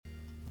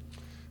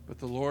But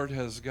the Lord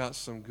has got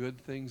some good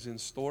things in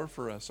store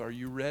for us. Are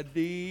you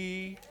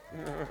ready?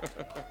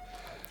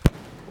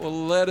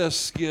 Well, let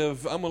us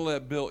give, I'm going to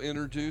let Bill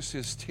introduce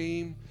his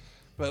team,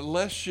 but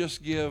let's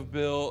just give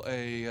Bill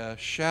a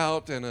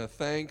shout and a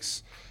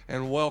thanks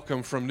and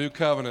welcome from New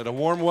Covenant. A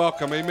warm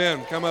welcome.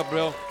 Amen. Come up,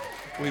 Bill.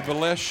 We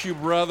bless you,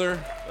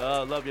 brother.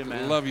 Love you,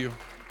 man. Love you.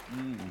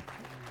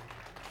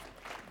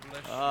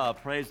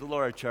 Praise the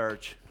Lord,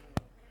 church.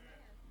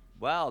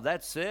 Wow,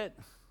 that's it.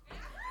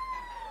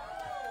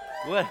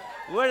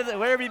 Where did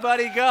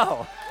everybody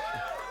go?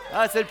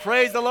 I said,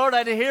 praise the Lord.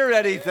 I didn't hear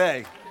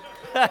anything.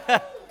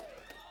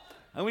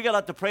 And we got a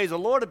lot to praise the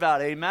Lord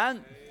about,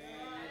 amen?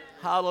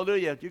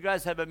 Hallelujah. You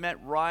guys haven't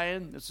met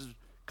Ryan. This is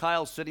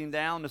Kyle sitting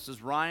down. This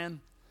is Ryan.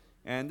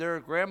 And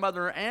their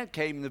grandmother and aunt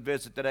came to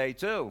visit today,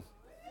 too.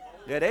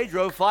 Yeah, they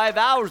drove 5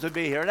 hours to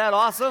be here. Isn't that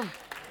awesome?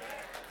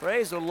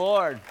 Praise the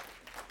Lord.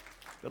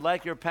 But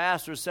like your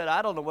pastor said,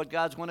 I don't know what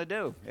God's going to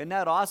do. Isn't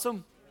that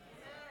awesome?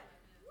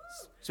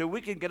 So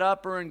we can get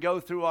up here and go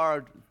through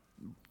our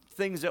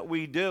things that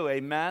we do,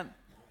 amen?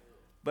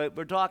 But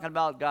we're talking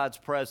about God's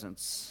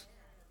presence.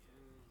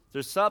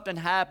 There's something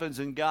happens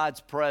in God's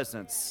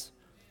presence.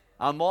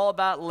 I'm all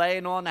about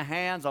laying on the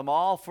hands. I'm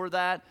all for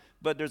that.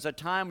 But there's a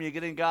time when you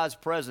get in God's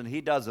presence,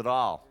 He does it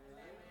all.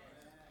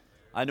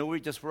 I know we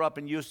just were up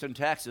in Houston,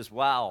 Texas.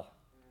 Wow.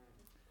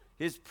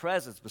 His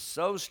presence was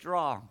so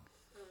strong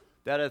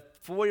that a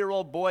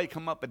 4-year-old boy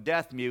come up a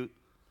deaf mute,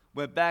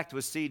 went back to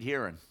a seed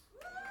hearing.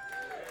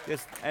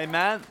 Just,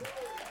 amen?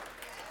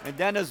 And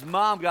then his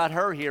mom got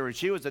her hearing.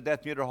 She was a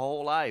deaf mute her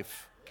whole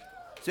life.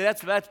 See,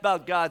 that's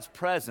about God's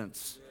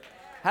presence.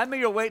 How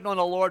many are waiting on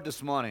the Lord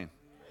this morning?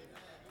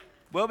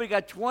 Well, we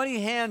got 20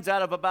 hands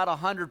out of about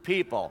 100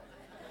 people.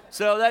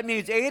 So that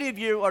means 80 of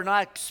you are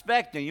not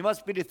expecting. You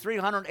must be the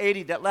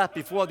 380 that left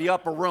before the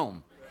upper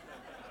room.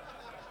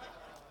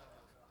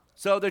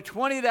 So the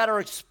 20 that are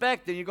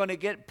expecting, you're going to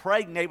get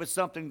pregnant with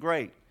something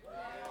great.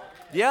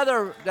 The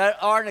other that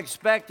aren't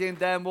expecting,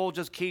 then we'll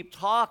just keep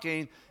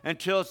talking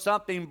until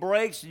something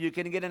breaks and you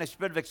can get in a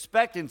spirit of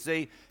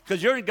expectancy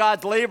because you're in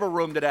God's labor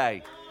room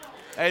today.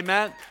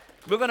 Amen.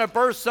 We're going to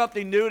birth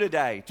something new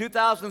today.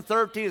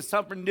 2013 is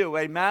something new.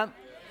 Amen.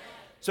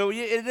 So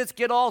let's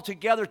get all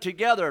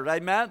together.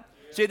 Amen.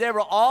 See, they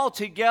were all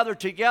together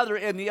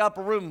in the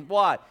upper room.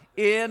 What?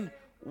 In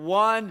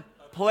one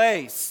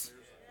place.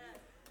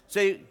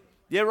 See,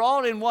 they were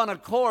all in one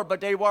accord, but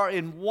they were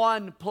in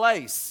one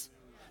place.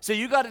 So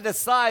you got to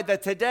decide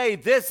that today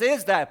this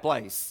is that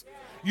place.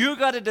 You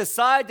got to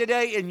decide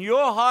today in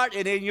your heart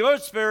and in your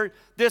spirit,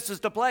 this is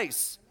the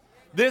place.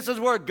 This is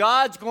where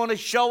God's going to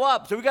show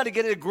up. So we got to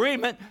get an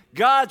agreement.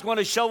 God's going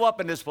to show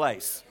up in this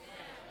place.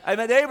 I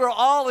mean, they were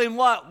all in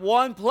what?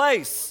 One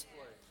place.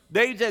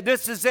 They said,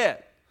 this is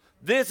it.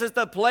 This is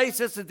the place.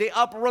 This is the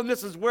upper room.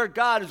 This is where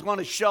God is going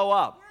to show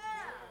up.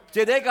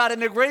 See, they got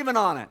an agreement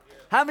on it.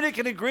 How many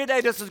can agree today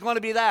this is going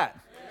to be that?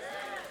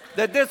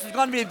 That this is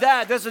going to be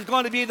that. This is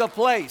going to be the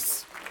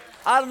place.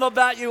 I don't know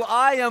about you.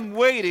 I am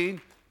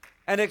waiting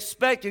and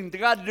expecting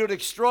God to do an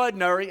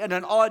extraordinary in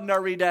an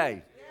ordinary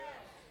day.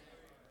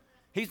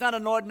 He's not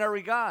an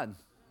ordinary God.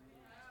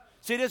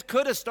 See, this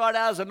could have started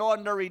out as an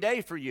ordinary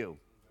day for you.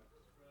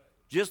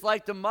 Just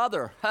like the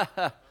mother.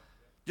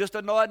 Just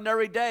an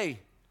ordinary day.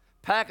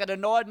 Packing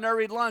an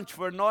ordinary lunch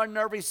for an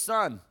ordinary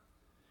son.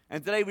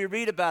 And today we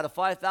read about it.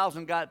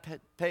 5,000 got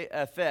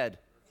fed.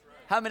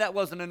 How many that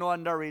wasn't an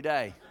ordinary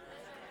day?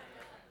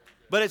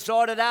 But it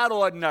started out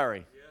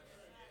ordinary.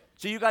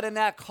 So you got in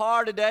that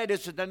car today.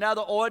 This is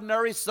another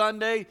ordinary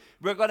Sunday.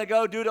 We're going to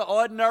go do the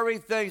ordinary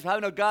things. How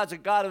many know God's a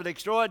God of the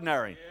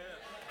extraordinary?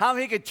 How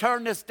many can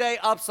turn this day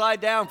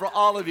upside down for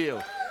all of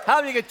you?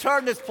 How many can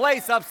turn this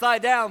place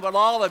upside down for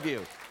all of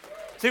you?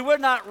 See, we're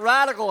not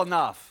radical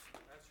enough.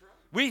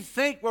 We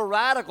think we're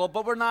radical,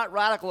 but we're not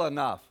radical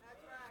enough.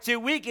 See,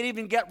 we can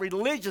even get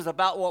religious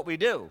about what we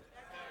do.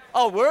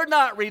 Oh, we're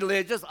not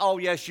religious. Oh,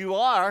 yes, you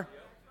are.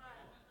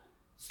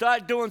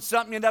 Start doing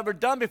something you've never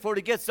done before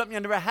to get something you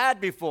never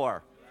had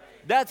before.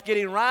 That's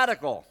getting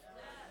radical.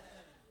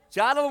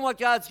 See, I don't know what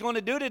God's going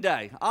to do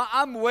today.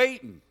 I'm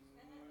waiting.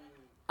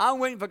 I'm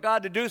waiting for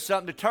God to do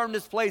something to turn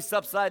this place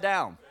upside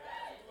down.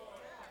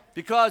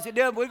 Because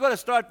we're going to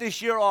start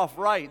this year off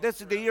right.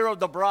 This is the year of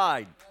the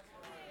bride.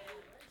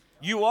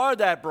 You are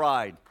that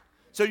bride.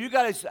 So you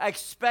got to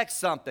expect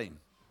something.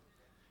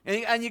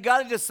 And you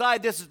got to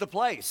decide this is the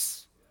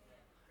place.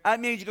 That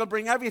means you're going to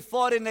bring every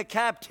thought into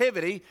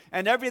captivity,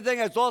 and everything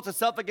that exalts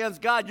itself against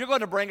God, you're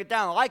going to bring it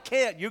down. I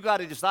can't. You got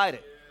to decide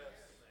it.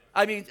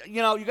 I mean,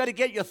 you got to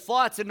get your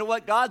thoughts into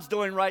what God's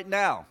doing right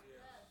now.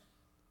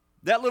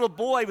 That little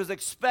boy was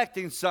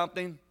expecting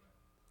something.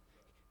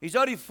 He's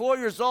only 4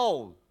 years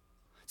old.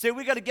 See,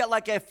 we got to get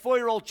like a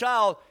 4-year-old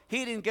child.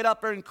 He didn't get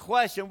up there and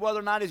question whether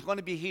or not he's going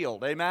to be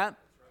healed. Amen?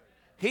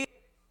 He expected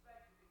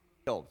to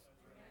be healed.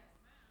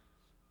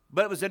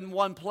 But it was in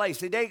one place.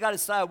 See, they got to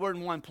decide we're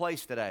in one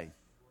place today.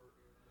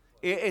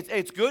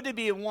 It's good to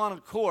be in one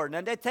accord.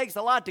 And it takes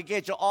a lot to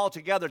get you all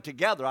together.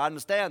 I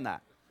understand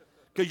that.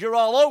 Because you're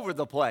all over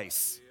the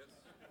place.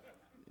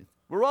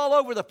 We're all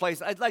over the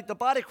place. Like the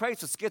body of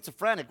Christ is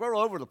schizophrenic. We're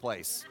all over the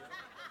place.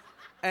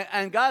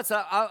 And God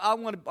said, I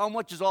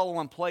want you all in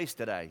one place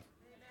today.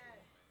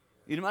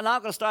 You're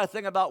not going to start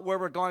thinking about where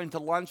we're going to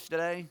lunch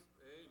today. Amen.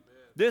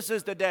 This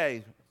is the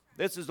day.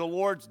 This is the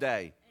Lord's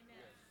day.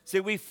 Amen. See,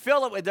 we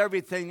fill it with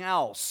everything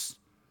else.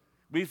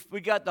 We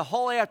got the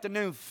whole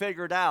afternoon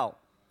figured out.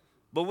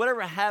 But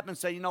whatever happens,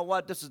 say, you know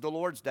what? This is the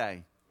Lord's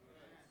day.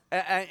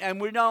 And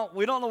we don't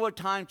know what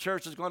time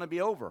church is going to be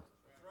over.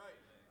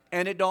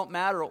 And it don't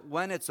matter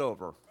when it's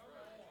over.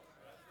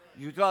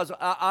 Because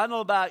I know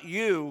about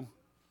you,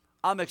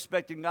 I'm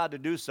expecting God to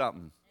do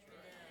something.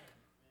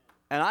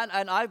 And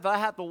if I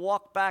have to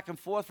walk back and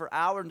forth for an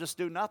hour and just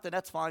do nothing,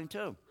 that's fine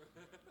too.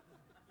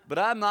 But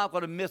I'm not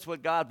going to miss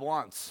what God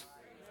wants.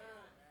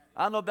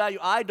 I don't know about you.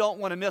 I don't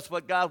want to miss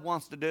what God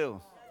wants to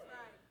do.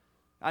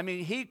 I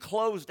mean, he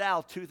closed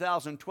out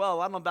 2012.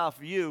 I don't know about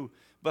for you,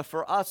 but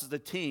for us as a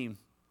team,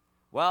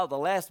 well, the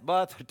last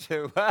month or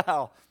two,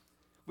 wow,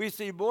 we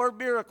see more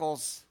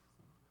miracles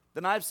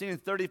than I've seen in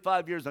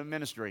 35 years of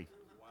ministry.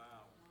 Wow.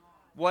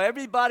 Well,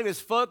 everybody was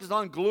focused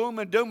on gloom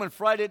and doom and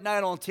Friday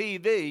night on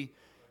TV.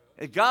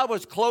 And God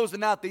was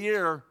closing out the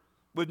year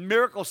with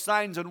miracle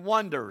signs and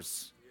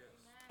wonders.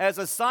 Yes. As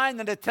a sign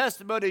and a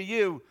testimony to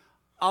you,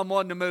 I'm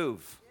on the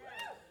move.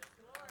 Yes.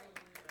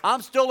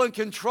 I'm still in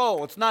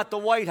control. It's not the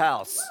White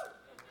House.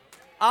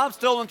 I'm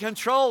still in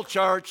control,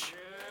 church.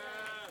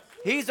 Yes.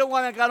 He's the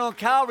one that got on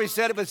Calvary,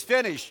 said it was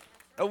finished.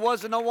 It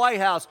wasn't the White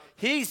House.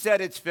 He said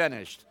it's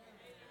finished.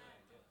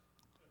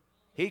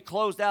 He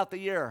closed out the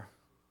year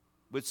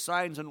with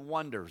signs and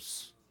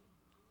wonders.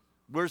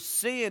 We're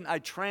seeing a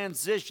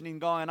transitioning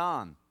going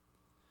on.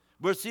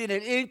 We're seeing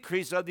an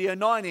increase of the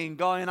anointing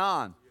going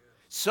on.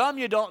 Some of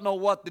you don't know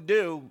what to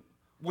do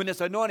when this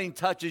anointing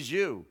touches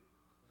you.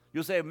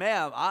 You'll say,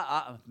 man,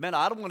 I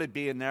don't want to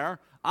be in there.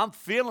 I'm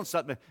feeling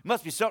something. It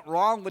must be something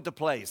wrong with the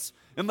place.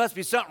 It must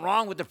be something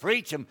wrong with the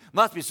preaching. It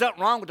must be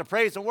something wrong with the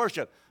praise and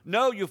worship.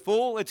 No, you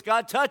fool. It's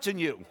God touching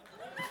you.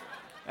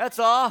 That's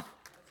all.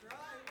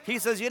 He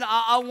says,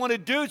 I want to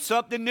do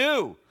something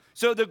new.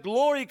 So the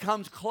glory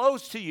comes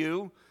close to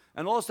you.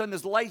 And all of a sudden,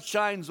 this light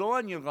shines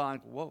on you, going,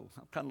 whoa,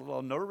 I'm kind of a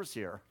little nervous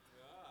here.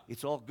 Yeah.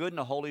 It's all good in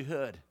the holy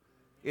hood.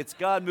 It's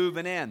God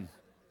moving in.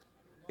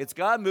 It's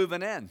God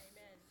moving in. Amen.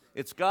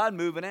 It's God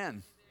moving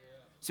in. Yeah.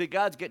 See,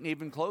 God's getting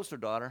even closer,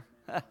 daughter.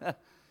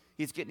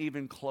 He's getting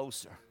even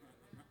closer.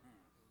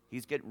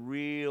 He's getting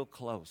real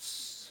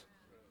close.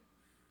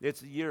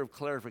 It's a year of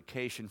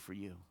clarification for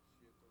you.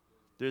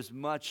 There's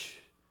much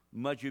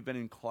you've been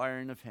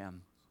inquiring of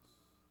Him.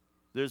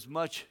 There's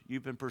much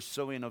you've been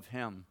pursuing of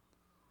Him.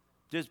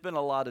 There's been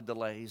a lot of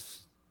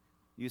delays.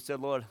 You said,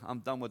 Lord, I'm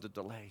done with the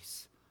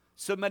delays.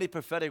 So many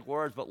prophetic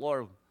words, but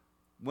Lord,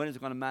 when is it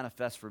going to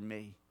manifest for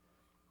me?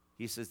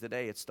 He says,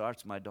 today it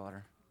starts, my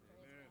daughter.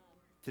 Amen.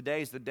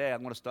 Today's the day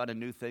I'm going to start a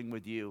new thing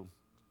with you.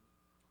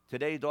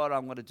 Today, daughter,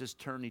 I'm going to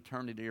just turn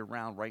eternity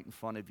around right in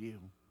front of you.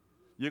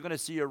 You're going to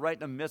see you're right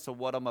in the midst of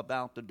what I'm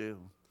about to do.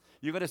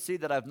 You're going to see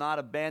that I've not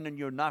abandoned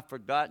you, not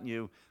forgotten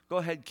you. Go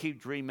ahead and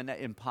keep dreaming that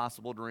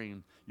impossible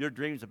dream. Your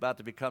dream's about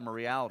to become a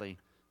reality.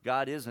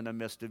 God is in the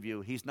midst of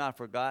you. He's not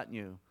forgotten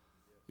you.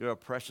 You're a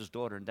precious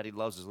daughter, and Daddy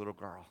loves his little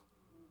girl.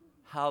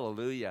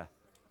 Hallelujah.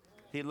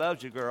 He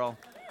loves you, girl.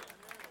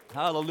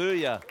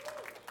 Hallelujah.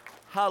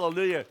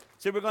 Hallelujah.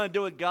 See, we're going to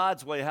do it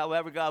God's way,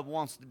 however God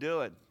wants to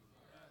do it.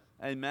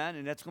 Amen.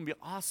 And that's going to be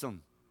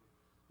awesome.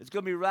 It's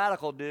going to be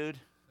radical, dude.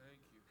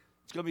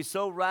 It's going to be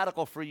so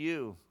radical for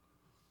you.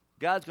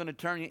 God's going to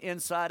turn you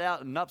inside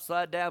out and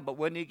upside down, but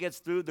when He gets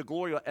through, the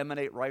glory will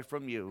emanate right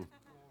from you.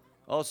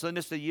 All of a sudden,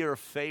 it's a year of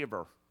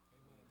favor.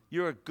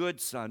 You're a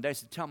good son. They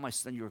said, tell my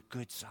son you're a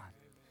good son.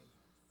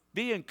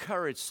 Be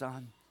encouraged,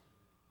 son.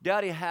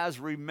 Daddy has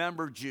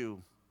remembered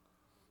you.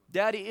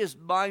 Daddy is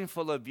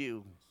mindful of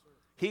you.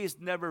 He's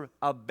never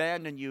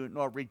abandoned you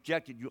nor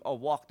rejected you or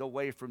walked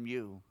away from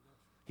you.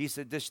 He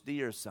said, this is the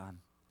year, son.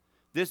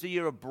 This is the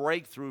year of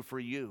breakthrough for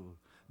you.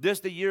 This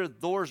is the year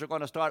doors are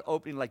going to start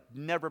opening like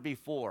never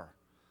before.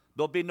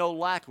 There'll be no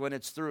lack when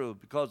it's through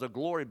because the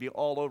glory will be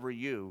all over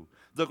you.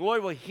 The glory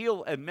will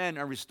heal and mend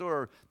and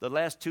restore the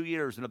last 2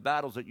 years in the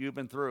battles that you've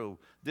been through.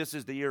 This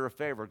is the year of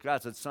favor.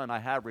 God said, son, I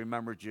have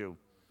remembered you.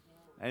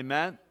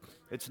 Amen?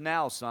 It's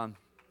now, son.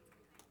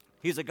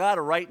 He's a God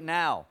of right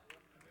now.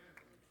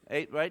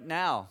 Right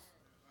now.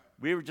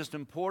 We were just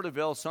in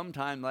Porterville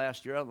sometime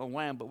last year. I don't know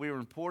when, but we were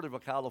in Porterville,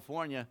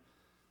 California,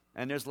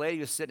 and this lady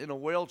was sitting in a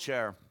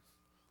wheelchair.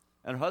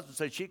 And her husband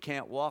said she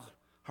can't walk.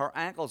 Her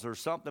ankles or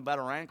something about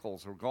her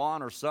ankles are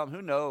gone or something.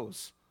 Who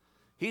knows?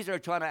 He's there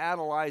trying to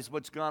analyze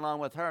what's going on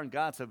with her, and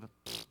God said,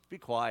 be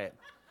quiet.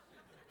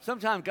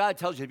 Sometimes God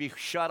tells you to be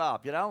shut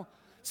up, you know?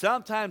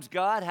 Sometimes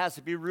God has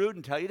to be rude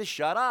and tell you to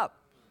shut up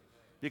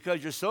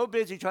because you're so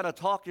busy trying to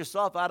talk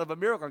yourself out of a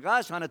miracle.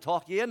 God's trying to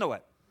talk you into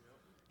it.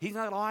 He's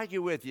not going to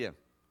argue with you.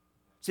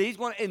 See, He's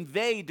going to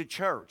invade the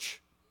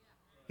church.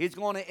 He's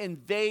going to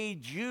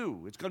invade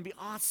you. It's going to be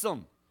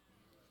awesome.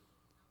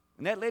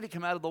 And that lady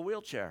came out of the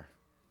wheelchair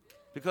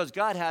because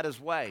God had His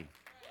way.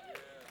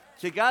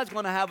 See, God's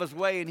going to have His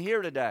way in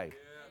here today.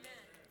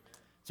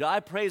 So I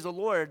praise the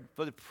Lord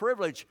for the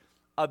privilege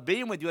of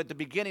being with you at the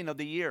beginning of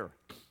the year,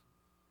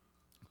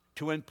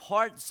 to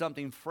impart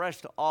something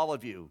fresh to all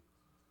of you,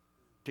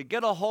 to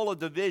get a hold of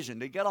the vision,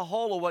 to get a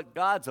hold of what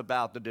God's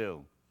about to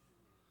do.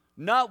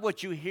 Not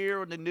what you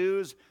hear in the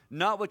news,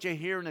 not what you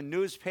hear in the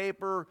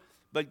newspaper,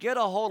 but get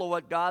a hold of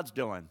what God's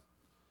doing.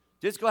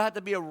 This is going to have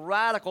to be a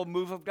radical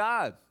move of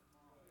God.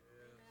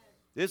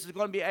 This is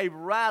going to be a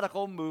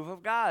radical move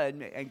of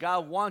God, and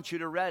God wants you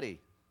to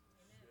ready.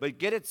 But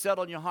get it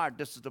settled in your heart.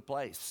 This is the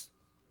place.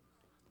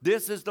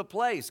 This is the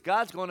place.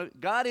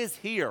 God is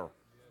here.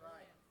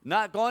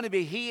 Not going to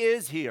be, He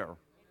is here.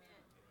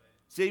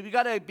 See, we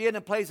got to be in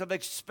a place of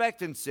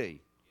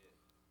expectancy.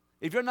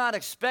 If you're not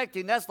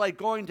expecting, that's like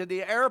going to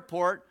the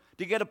airport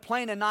to get a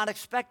plane and not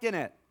expecting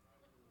it.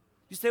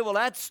 You say, well,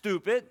 that's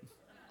stupid.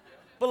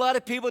 But a lot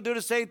of people do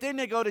the same thing.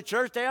 They go to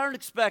church, they aren't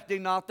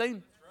expecting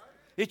nothing.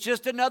 It's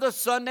just another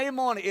Sunday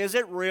morning. Is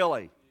it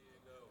really?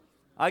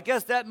 I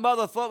guess that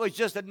mother thought it was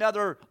just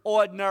another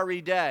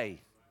ordinary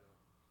day.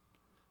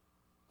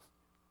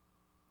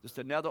 Just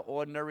another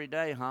ordinary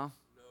day, huh?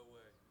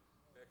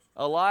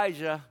 No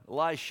way.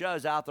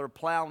 Elisha's out there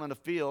plowing in the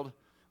field,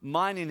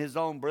 minding his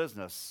own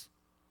business.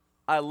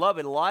 I love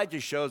it. Elijah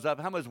shows up.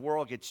 How much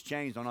world gets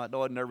changed on an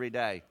ordinary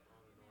day?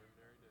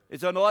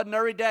 It's an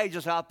ordinary day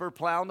just out there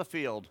plowing the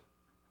field.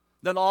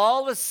 Then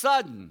all of a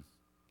sudden,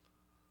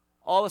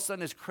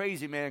 this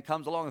crazy man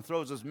comes along and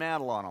throws his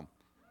mantle on him.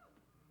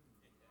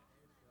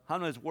 How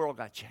many his world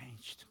got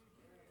changed?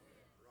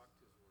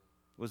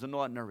 It was an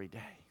ordinary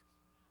day.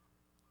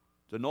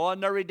 It's an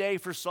ordinary day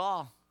for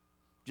Saul.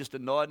 Just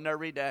an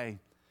ordinary day.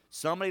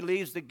 Somebody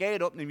leaves the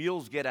gate open, the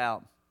mules get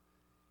out.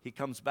 He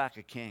comes back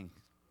a king.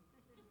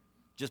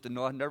 Just an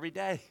ordinary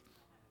day.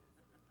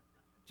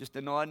 Just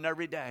an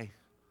ordinary day.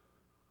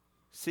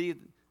 See,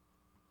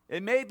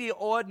 it may be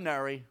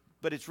ordinary,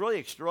 but it's really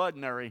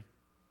extraordinary.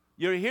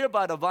 You're here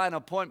by divine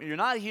appointment. You're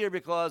not here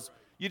because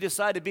you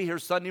decided to be here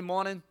Sunday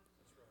morning.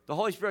 The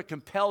Holy Spirit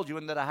compelled you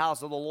into the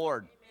house of the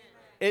Lord.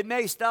 It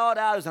may start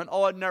out as an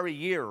ordinary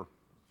year,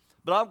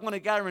 but I'm going to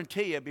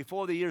guarantee you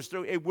before the year's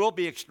through, it will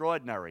be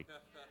extraordinary.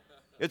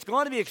 It's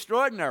going to be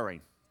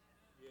extraordinary.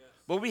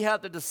 But we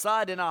have to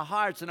decide in our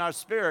hearts and our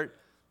spirit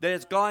that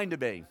it's going to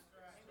be.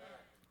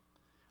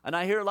 And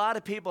I hear a lot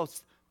of people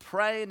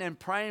praying and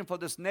praying for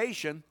this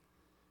nation,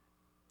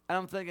 and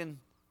I'm thinking,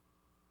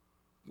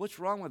 what's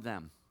wrong with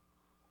them?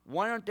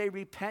 Why aren't they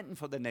repenting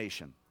for the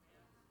nation?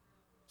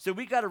 So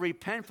we got to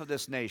repent for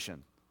this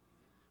nation.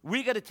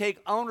 We got to take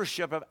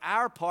ownership of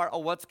our part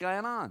of what's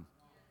going on.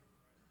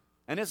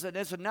 And it's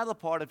another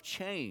part of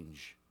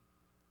change.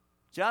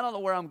 See, I don't know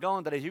where I'm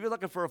going today. If you're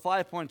looking for a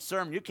 5-point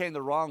sermon, you came to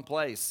the wrong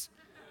place.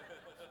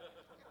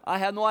 I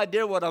have no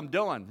idea what I'm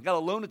doing. I got a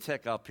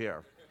lunatic up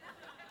here.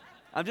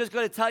 I'm just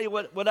going to tell you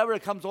whatever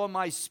comes on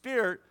my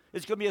spirit,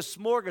 it's going to be a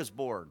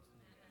smorgasbord.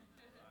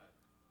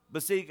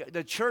 But see,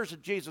 the church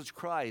of Jesus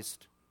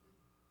Christ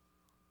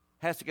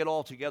has to get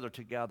all together.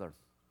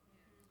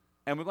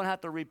 And we're going to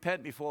have to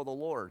repent before the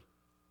Lord.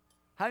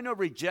 How do you know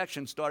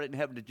rejection started in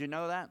heaven? Did you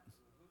know that?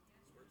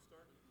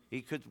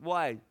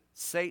 Why?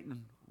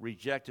 Satan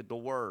rejected the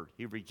word.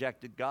 He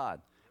rejected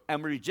God.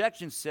 And when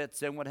rejection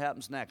sets in, what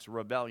happens next?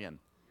 Rebellion.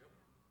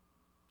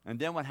 And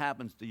then what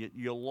happens?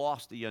 You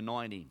lost the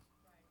anointing.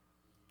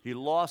 He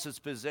lost his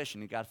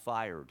position. He got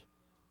fired.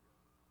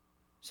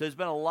 So there's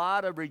been a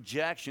lot of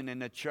rejection in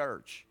the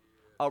church.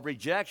 A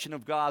rejection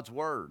of God's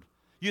word.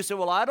 You say,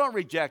 well, I don't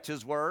reject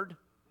his word.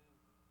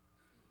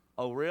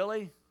 Oh,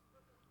 really?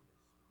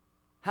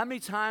 How many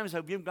times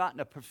have you gotten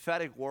a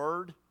prophetic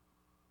word,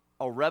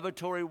 a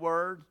revelatory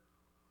word,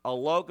 a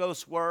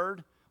logos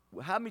word?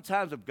 How many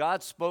times have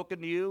God spoken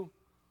to you,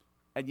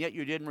 and yet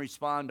you didn't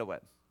respond to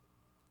it?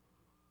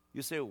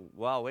 You say,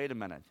 wow, wait a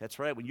minute. That's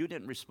right. When you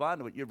didn't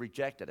respond to it, you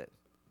rejected it.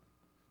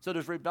 So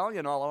there's rebellion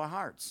in all our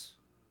hearts.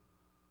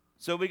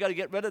 So we got to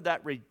get rid of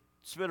that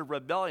spirit of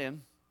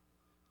rebellion,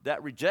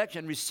 that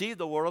rejection, receive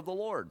the word of the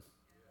Lord.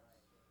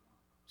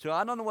 So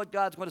I don't know what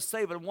God's going to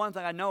say, but one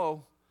thing I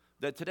know,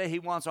 that today he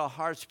wants our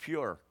hearts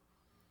pure.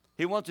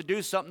 He wants to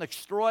do something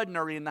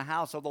extraordinary in the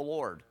house of the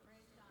Lord.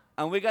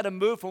 And we got to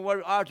move from where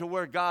we are to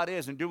where God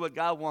is and do what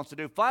God wants to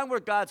do. Find where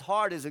God's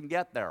heart is and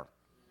get there.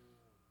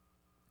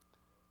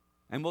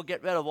 And we'll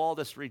get rid of all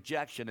this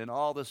rejection and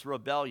all this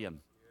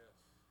rebellion.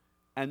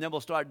 And then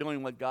we'll start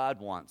doing what God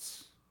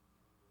wants.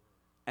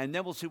 And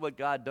then we'll see what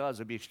God does.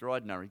 It'll be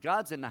extraordinary.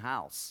 God's in the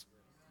house.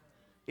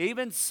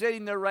 Even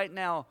sitting there right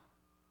now,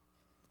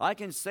 I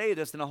can say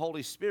this in the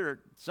Holy Spirit.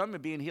 Some of you are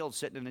being healed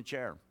sitting in a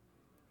chair.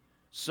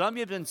 Some of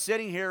you have been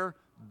sitting here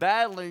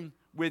battling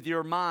with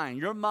your mind.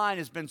 Your mind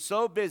has been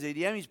so busy.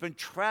 The enemy's been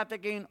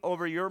trafficking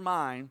over your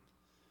mind.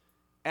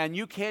 And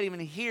you can't even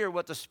hear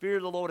what the Spirit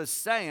of the Lord is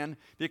saying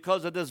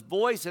because of this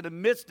voice in the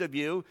midst of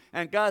you.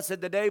 And God said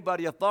today, by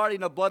the authority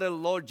and the blood of the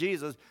Lord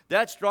Jesus,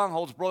 that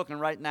stronghold's broken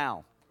right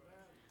now.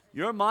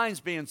 Your mind's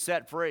being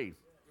set free.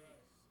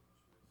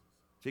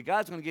 See,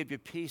 God's going to give you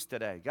peace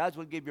today. God's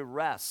going to give you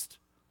rest.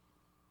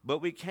 But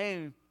we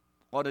came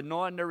on an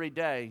ordinary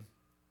day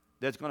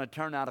that's going to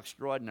turn out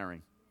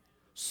extraordinary.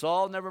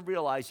 Saul never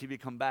realized he'd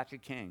become back a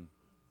king.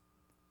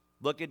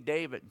 Look at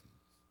David.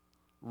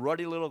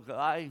 Ruddy little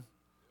guy,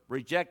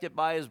 rejected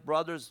by his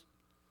brothers,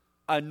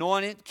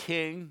 anointed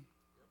king,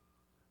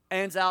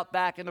 ends out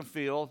back in the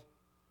field.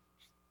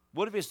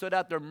 What if he stood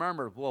out there and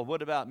murmured, well,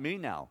 what about me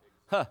now?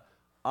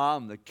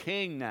 I'm the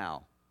king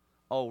now.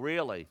 Oh,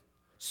 really?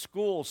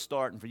 School's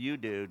starting for you,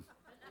 dude.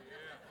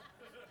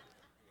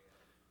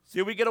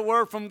 See, we get a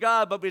word from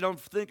God, but we don't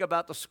think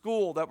about the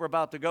school that we're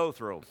about to go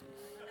through.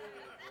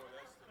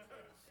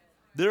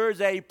 There is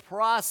a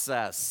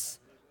process.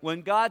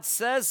 When God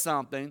says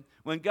something,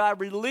 when God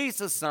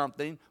releases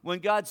something, when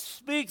God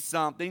speaks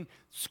something,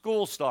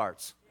 school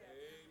starts.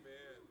 Amen.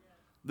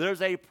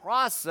 There's a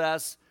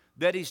process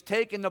that he's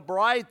taken the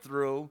bride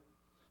through.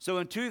 So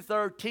in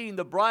 2013,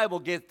 the bride will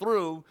get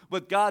through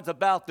what God's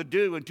about to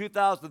do in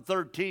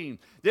 2013.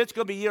 It's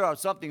going to be a year of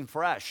something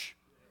fresh.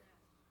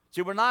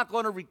 See, we're not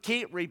going to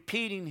keep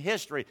repeating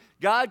history.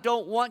 God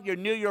don't want your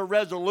New Year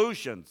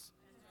resolutions.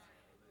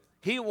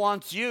 He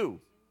wants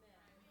you.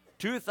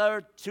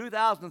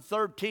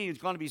 2013 is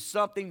going to be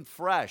something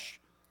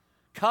fresh.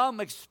 Come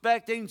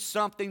expecting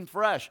something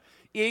fresh.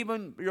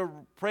 Even your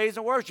praise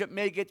and worship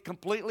may get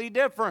completely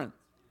different.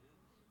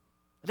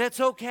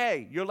 That's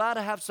okay. You're allowed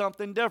to have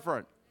something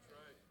different.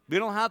 We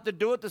don't have to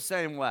do it the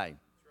same way.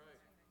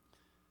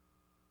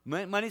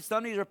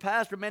 Some of your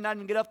pastor may not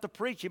even get up to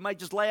preach. He might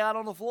just lay out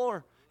on the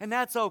floor, and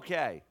that's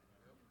okay.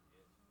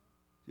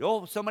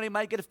 Oh, somebody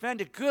might get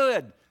offended.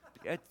 Good.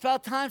 It's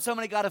about time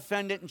somebody got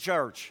offended in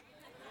church.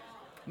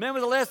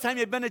 Remember the last time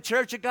you've been to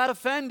church, you got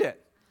offended.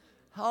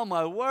 Oh,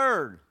 my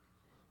word.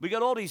 We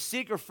got all these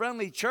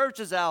seeker-friendly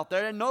churches out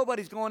there, and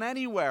nobody's going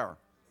anywhere.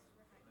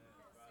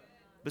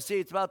 But see,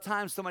 it's about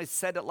time somebody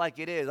said it like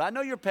it is. I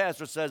know your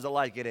pastor says it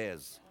like it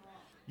is.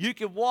 You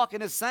can walk in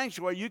the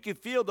sanctuary. You can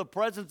feel the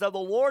presence of the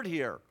Lord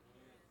here.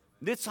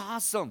 It's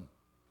awesome.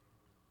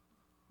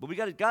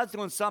 But God's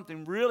doing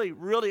something really,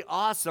 really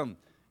awesome,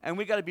 and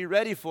we got to be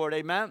ready for it.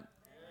 Amen?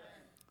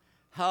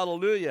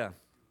 Hallelujah.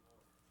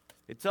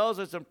 It tells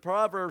us in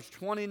Proverbs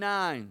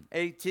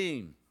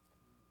 29:18,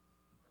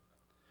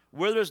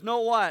 where there's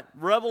no what?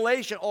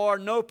 Revelation or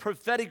no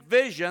prophetic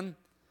vision,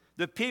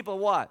 the people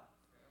what?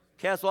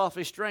 Cast off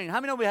restraint. How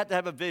many know we have to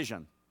have a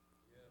vision?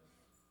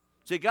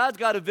 See, God's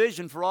got a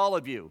vision for all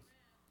of you.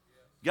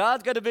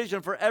 God's got a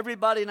vision for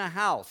everybody in the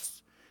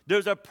house.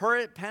 There's a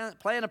plan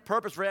and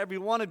purpose for every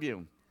one of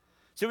you.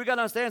 See, we got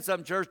to understand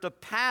something, church. The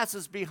past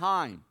is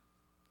behind.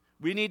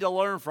 We need to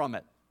learn from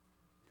it.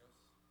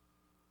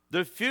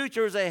 The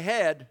future is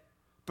ahead.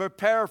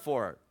 Prepare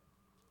for it.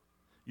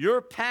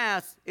 Your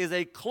past is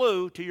a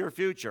clue to your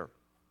future.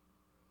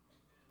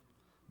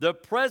 The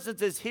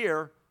present is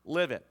here.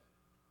 Live it.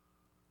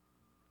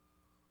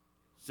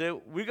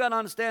 So we got to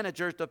understand it,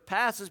 church. The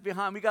past is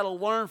behind. We got to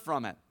learn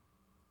from it.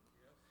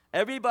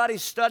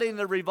 Everybody's studying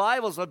the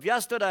revivals of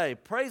yesterday.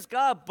 Praise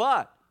God,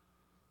 but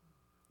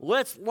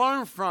let's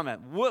learn from it.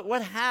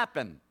 What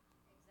happened?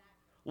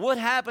 What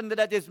happened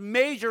that this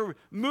major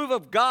move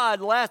of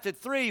God lasted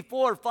 3,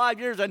 4, 5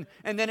 years and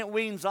then it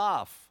weans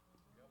off?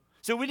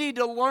 So we need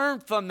to learn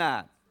from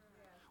that.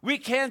 We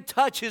can't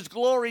touch His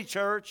glory,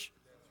 church.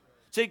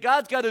 See,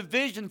 God's got a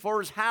vision for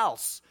His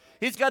house.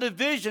 He's got a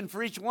vision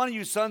for each one of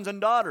you sons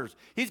and daughters.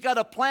 He's got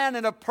a plan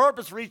and a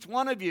purpose for each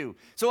one of you.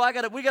 So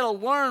we got to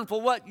learn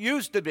from what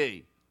used to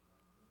be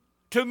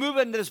to move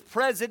into this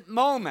present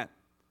moment.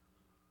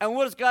 And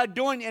what is God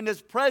doing in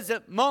this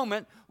present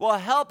moment will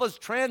help us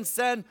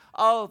transcend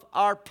of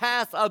our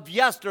past of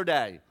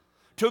yesterday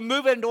to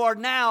move into our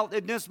now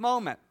in this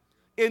moment.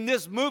 In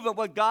this movement,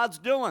 what God's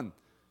doing.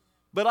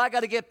 But I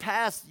got to get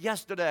past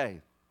yesterday.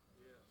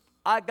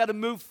 I got to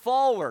move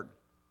forward.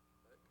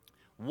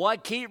 Why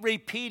keep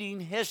repeating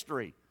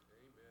history?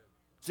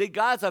 See,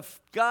 God's a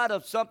God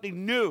of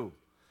something new.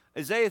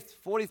 Isaiah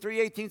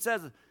 43:18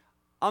 says,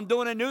 I'm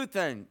doing a new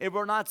thing. If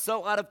we're not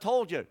so, I'd have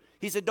told you.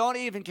 He said, don't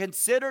even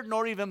consider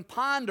nor even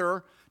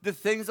ponder the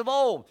things of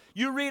old.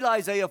 You read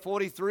Isaiah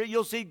 43,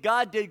 you'll see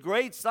God did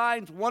great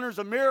signs, wonders,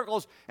 and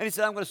miracles, and He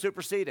said, I'm going to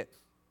supersede it.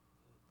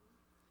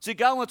 See,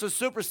 God wants to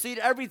supersede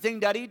everything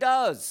that He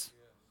does.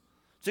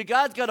 See,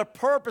 God's got a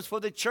purpose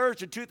for the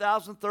church in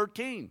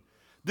 2013.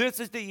 This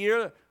is the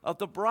year of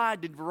the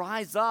bride to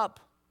rise up.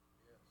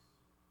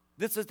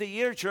 This is the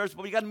year, church,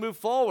 but we got to move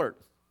forward.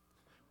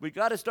 We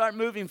got to start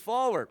moving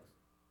forward.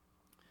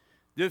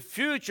 The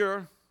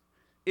future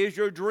is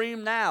your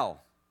dream now.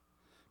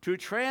 To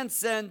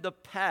transcend the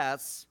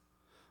past,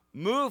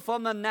 move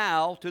from the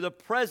now to the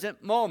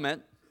present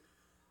moment,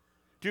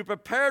 to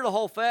prepare to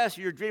hold fast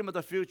to your dream of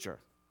the future.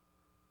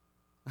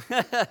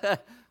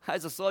 I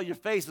just saw your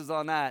faces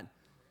on that.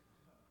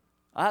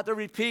 I have to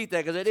repeat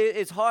that because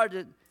it's hard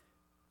to...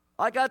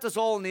 I got this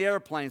all in the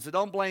airplane, so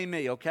don't blame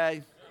me,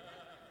 okay?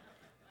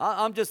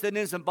 I'm just an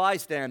innocent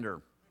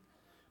bystander.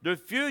 The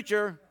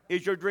future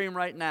is your dream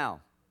right now.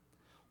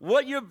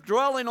 What you're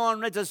dwelling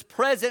on is this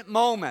present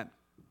moment.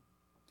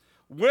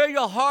 Where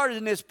your heart is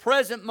in this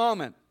present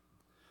moment.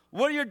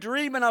 What you're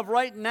dreaming of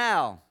right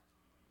now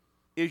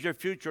is your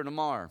future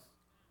tomorrow.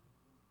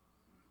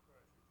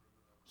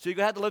 So you're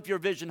going to have to lift your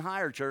vision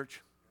higher,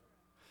 church.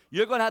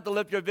 You're going to have to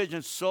lift your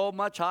vision so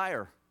much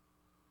higher.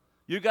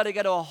 You've got to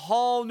get a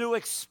whole new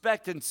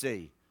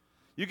expectancy.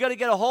 You've got to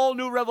get a whole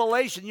new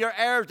revelation. You're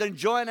heirs and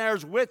joint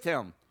heirs with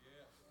him.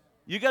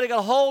 You've got to get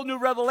a whole new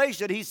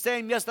revelation. He's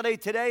saying yesterday,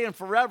 today, and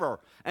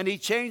forever. And he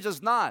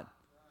changes not.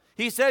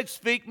 He said,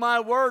 speak my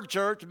word,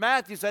 church.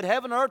 Matthew said,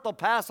 heaven and earth will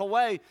pass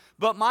away,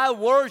 but my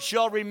word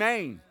shall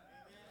remain.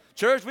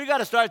 Church, we got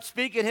to start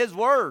speaking his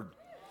word.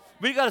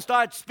 We got to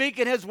start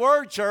speaking his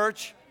word,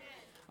 church.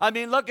 I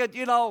mean, look at,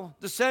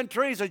 the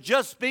centuries that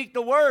just speak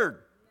the word.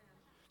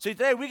 See,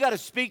 today we got to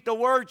speak the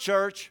word,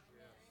 church.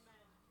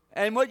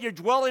 And what you're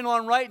dwelling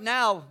on right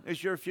now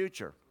is your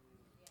future.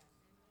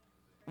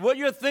 What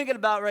you're thinking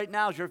about right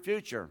now is your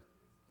future.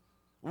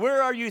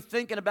 Where are you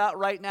thinking about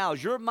right now?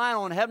 Is your mind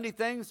on heavenly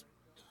things?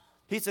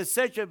 He says,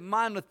 set your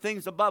mind on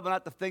things above and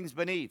not the things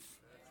beneath.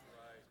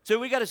 So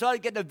we got to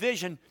start getting a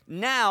vision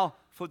now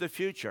for the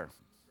future.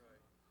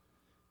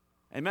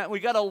 Amen. We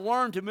got to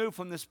learn to move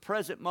from this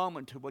present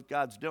moment to what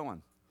God's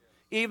doing.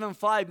 Even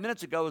 5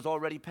 minutes ago is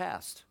already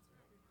past.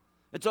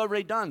 It's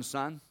already done,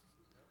 son.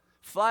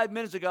 5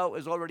 minutes ago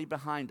is already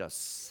behind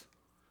us.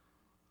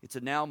 It's a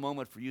now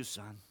moment for you,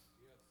 son.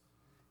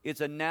 It's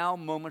a now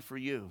moment for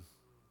you.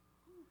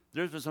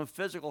 There's been some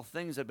physical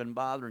things that have been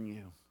bothering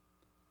you.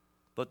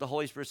 But the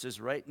Holy Spirit says,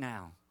 right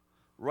now,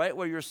 right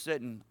where you're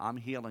sitting, I'm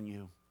healing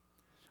you.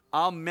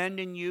 I'm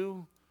mending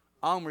you.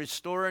 I'm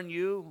restoring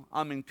you.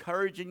 I'm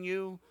encouraging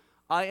you.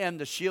 I am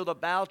the shield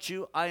about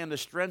you. I am the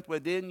strength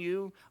within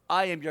you.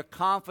 I am your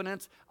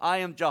confidence. I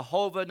am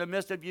Jehovah in the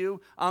midst of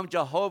you. I'm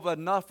Jehovah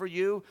enough for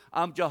you.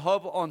 I'm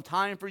Jehovah on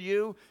time for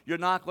you. You're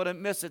not going to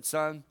miss it,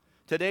 son.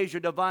 Today's your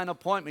divine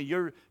appointment.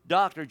 Your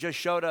doctor just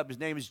showed up. His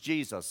name is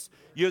Jesus.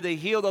 You're the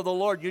healed of the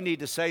Lord. You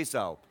need to say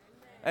so.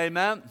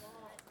 Amen.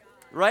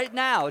 Right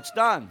now, it's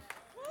done.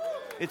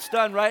 It's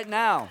done right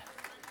now.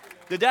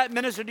 Did that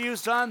minister to you,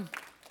 son?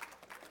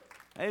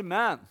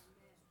 Amen.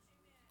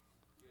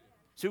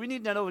 So we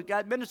need to know what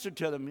God ministered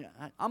to them.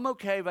 I'm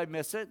okay if I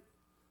miss it.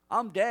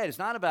 I'm dead. It's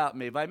not about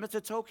me. If I miss it,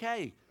 it's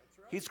okay.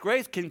 His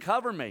grace can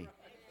cover me.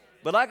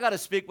 But I got to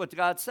speak what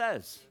God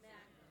says.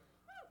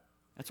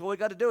 That's what we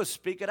got to do is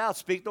speak it out.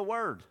 Speak the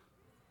word.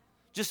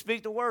 Just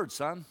speak the word,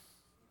 son.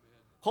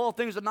 Hold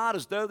things are not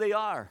as though they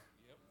are.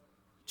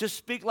 Just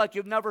speak like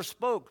you've never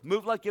spoke.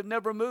 Move like you've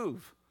never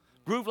moved.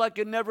 Groove like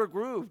you never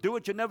groove. Do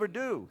what you never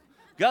do.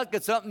 God's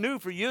got something new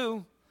for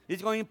you.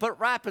 He's going to put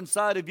rap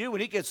inside of you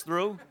when he gets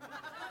through.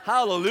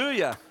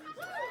 Hallelujah.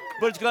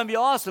 But it's going to be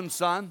awesome,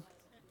 son.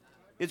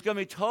 It's going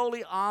to be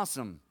totally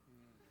awesome.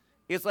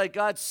 It's like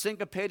God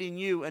syncopating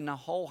you and the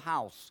whole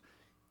house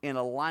in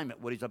alignment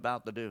what he's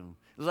about to do.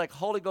 It's like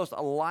Holy Ghost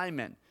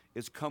alignment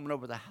is coming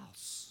over the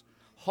house.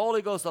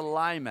 Holy Ghost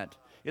alignment.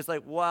 It's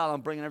like, wow,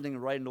 I'm bringing everything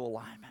right into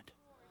alignment.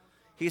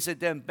 He said,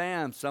 then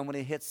bam, son, when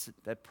it hits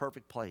that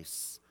perfect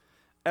place.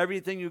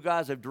 Everything you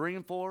guys have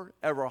dreamed for,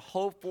 ever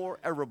hoped for,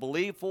 ever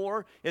believed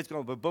for, it's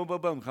going to boom,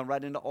 boom, boom, come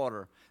right into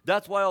order.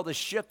 That's why all the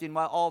shifting,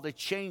 why all the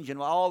changing,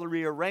 why all the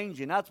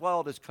rearranging. That's why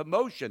all this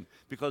commotion,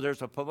 because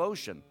there's a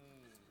promotion.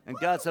 And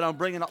God said, I'm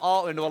bringing it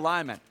all into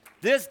alignment.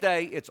 This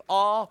day, it's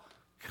all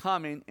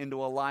coming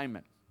into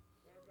alignment.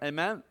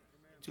 Amen?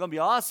 It's going to be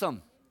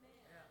awesome.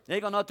 It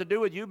ain't got nothing to do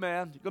with you,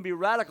 man. You're going to be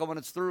radical when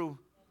it's through.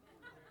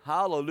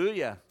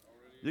 Hallelujah.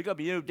 You're going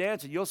to be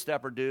dancing. You'll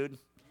stepper, dude.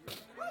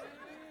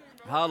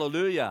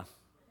 Hallelujah.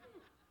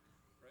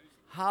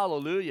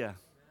 Hallelujah.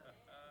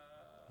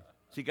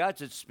 See, God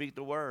should speak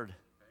the word.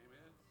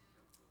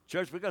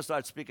 Church, we've got to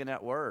start speaking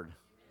that word.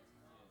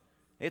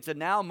 It's a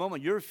now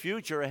moment. Your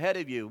future ahead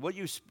of you. What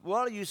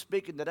are you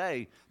speaking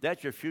today?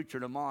 That's your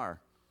future tomorrow.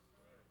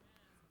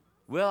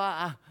 Well,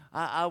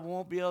 I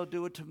won't be able to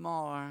do it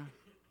tomorrow.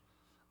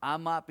 I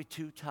might be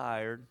too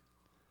tired.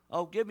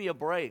 Oh, give me a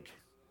break.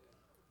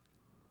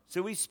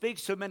 So we speak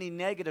so many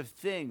negative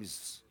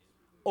things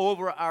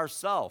over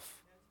ourselves.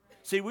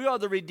 See, we are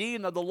the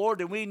redeemed of the Lord,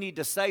 and we need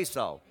to say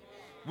so.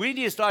 We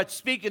need to start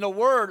speaking a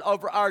word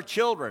over our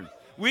children.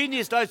 We need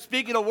to start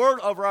speaking a word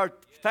over our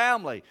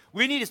family.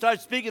 We need to start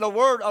speaking a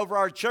word over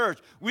our church.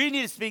 We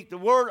need to speak the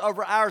word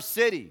over our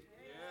city.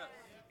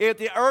 If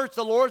the earth's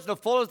the Lord's, the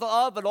fullness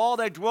of, and all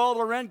that dwell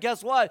therein,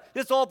 guess what?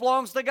 This all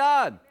belongs to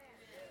God.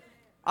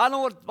 I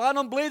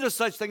don't believe there's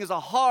such thing as a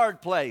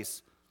hard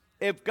place.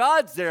 If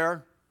God's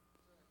there,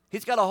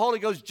 he's got a Holy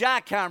Ghost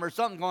jackhammer,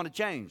 something's going to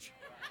change.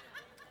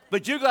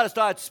 But you got to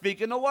start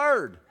speaking the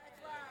word.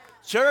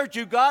 Church,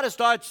 you got to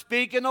start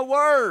speaking the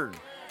word.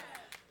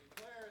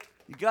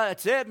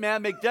 That's it,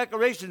 man. Make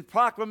declarations,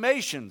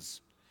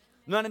 proclamations.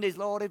 None of these,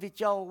 Lord, if it's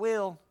your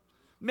will.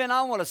 Man,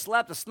 I want to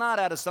slap the snot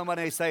out of somebody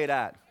when they say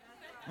that.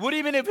 What do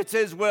you mean if it's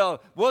his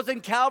will?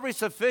 Wasn't Calvary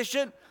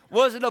sufficient?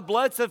 Wasn't the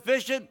blood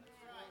sufficient?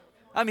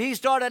 I mean, he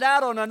started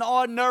out on an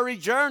ordinary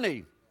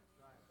journey,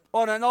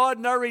 on an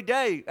ordinary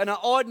day, in an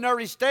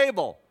ordinary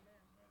stable.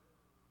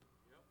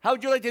 How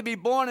would you like to be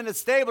born in a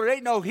stable? There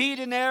ain't no heat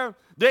in there.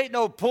 There ain't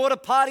no porta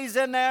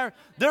potties in there.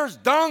 There's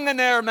dung in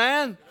there,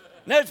 man. And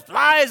there's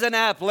flies in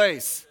that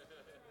place.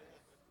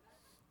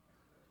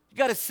 You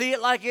got to see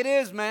it like it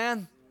is,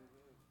 man.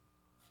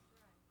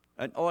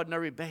 An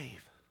ordinary babe.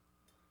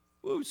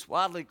 Woo,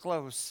 swaddling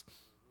clothes.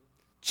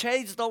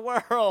 Changed the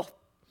world.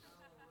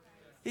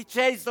 He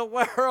changed the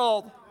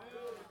world.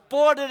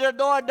 Born in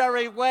an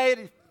ordinary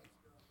way.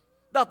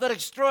 Nothing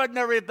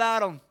extraordinary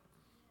about him.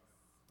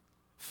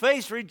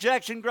 Faced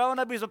rejection growing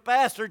up. He's a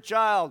bastard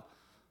child.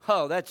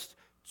 Oh, that's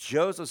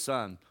Joseph's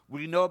son.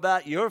 We know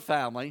about your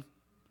family.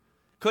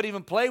 Couldn't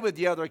even play with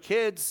the other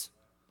kids.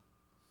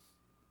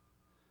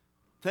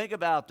 Think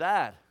about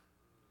that.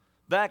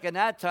 Back in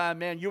that time,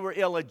 man, you were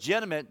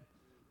illegitimate.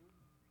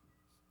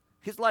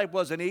 His life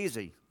wasn't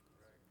easy.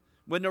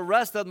 When the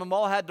rest of them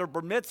all had their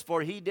bar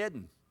mitzvah, he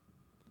didn't.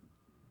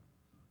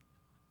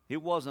 He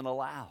wasn't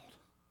allowed.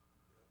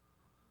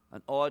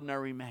 An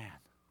ordinary man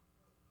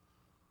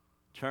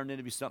turned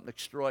into be something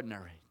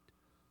extraordinary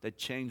that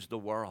changed the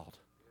world.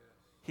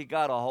 He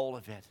got a hold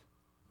of it.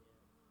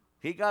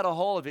 He got a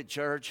hold of it,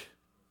 church.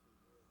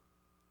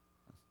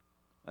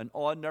 An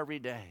ordinary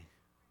day.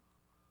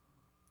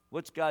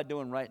 What's God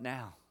doing right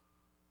now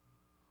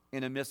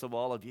in the midst of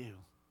all of you?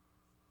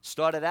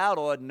 Started out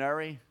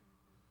ordinary.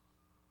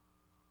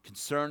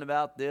 Concerned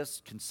about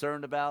this,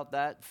 concerned about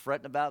that,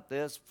 fretting about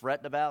this,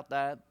 fretting about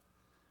that.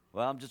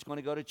 Well, I'm just going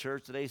to go to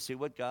church today, see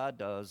what God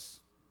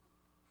does.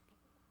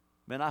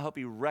 Man, I hope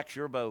he wrecks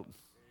your boat.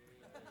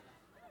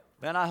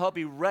 Man, I hope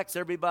he wrecks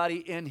everybody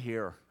in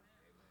here.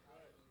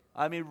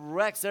 I mean,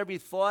 wrecks every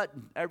thought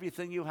and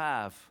everything you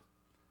have.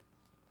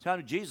 Tell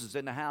me, Jesus is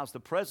in the house. The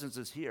presence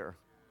is here.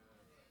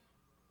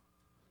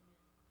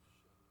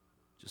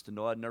 Just an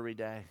ordinary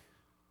day.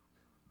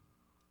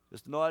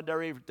 Just an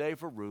ordinary day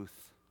for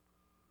Ruth.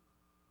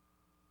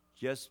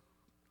 Just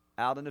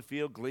out in the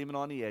field, gleaming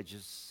on the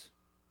edges.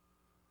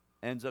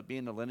 Ends up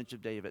being the lineage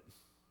of David.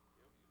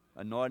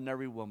 An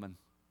ordinary woman.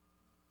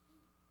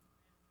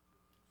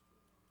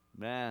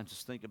 Man,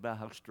 just think about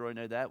how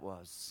extraordinary that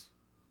was.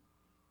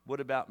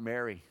 What about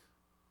Mary?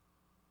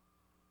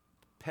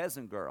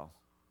 Peasant girl.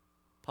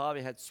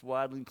 Probably had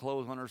swaddling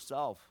clothes on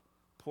herself.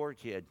 Poor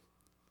kid.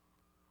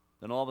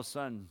 Then all of a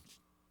sudden,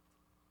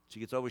 she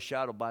gets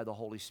overshadowed by the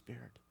Holy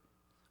Spirit.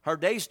 Her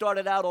day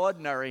started out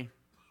ordinary,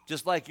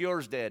 just like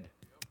yours did.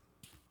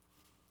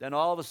 Then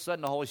all of a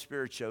sudden, the Holy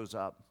Spirit shows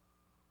up.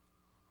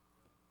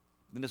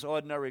 Then this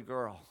ordinary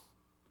girl,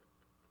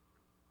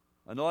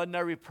 an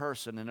ordinary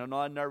person in an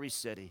ordinary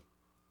city,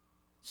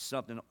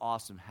 something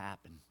awesome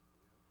happened.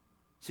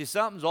 See,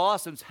 something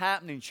awesome's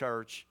happening,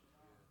 church.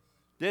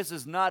 This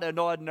is not an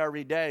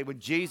ordinary day when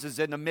Jesus is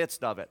in the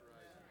midst of it.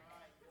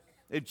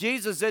 If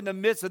Jesus is in the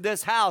midst of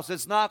this house,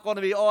 it's not going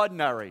to be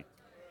ordinary.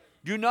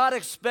 Do not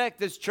expect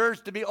this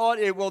church to be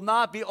ordinary. It will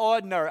not be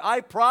ordinary.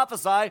 I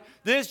prophesy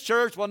this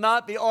church will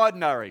not be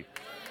ordinary.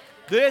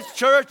 This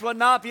church will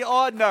not be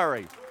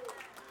ordinary.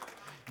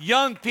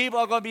 Young people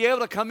are going to be able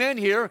to come in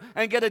here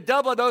and get a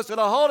double dose of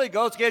the Holy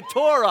Ghost, get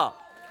tore up,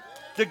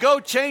 to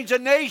go change a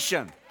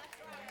nation.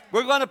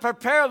 We're going to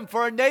prepare them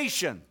for a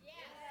nation.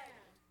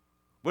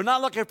 We're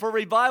not looking for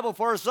revival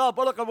for ourselves.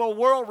 We're looking for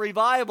world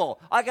revival.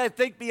 I got to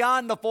think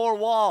beyond the four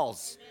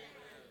walls.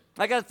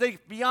 I got to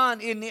think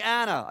beyond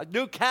Indiana,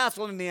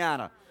 Newcastle,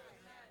 Indiana.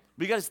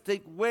 We got to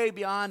think way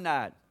beyond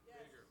that.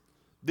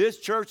 This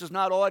church is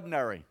not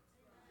ordinary.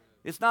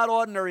 It's not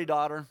ordinary,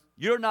 daughter.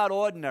 You're not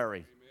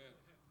ordinary.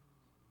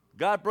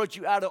 God brought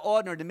you out of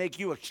ordinary to make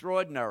you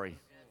extraordinary.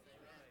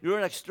 You're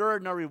an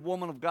extraordinary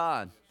woman of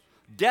God.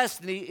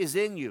 Destiny is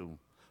in you.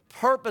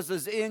 Purpose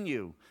is in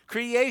you.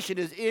 Creation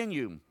is in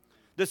you.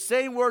 The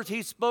same words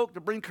he spoke to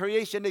bring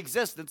creation into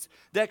existence,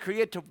 that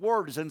creative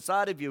word is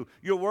inside of you.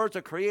 Your words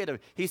are creative.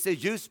 He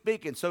says, you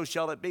speak and so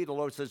shall it be, the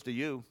Lord says to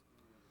you.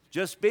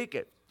 Just speak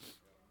it.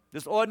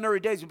 This ordinary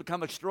day is going to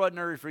become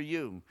extraordinary for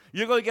you.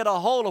 You're going to get a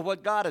hold of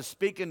what God is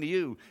speaking to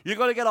you. You're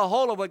going to get a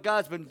hold of what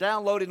God's been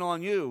downloading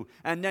on you,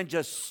 and then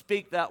just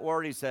speak that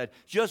word, he said.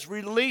 Just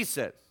release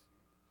it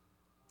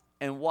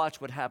and watch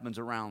what happens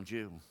around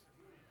you.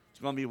 It's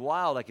going to be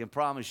wild, I can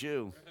promise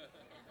you.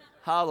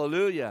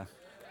 Hallelujah.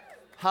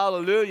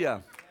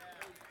 Hallelujah.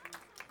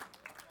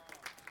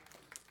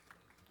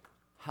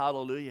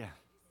 Hallelujah.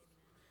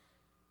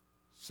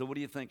 So what are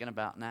you thinking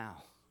about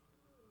now?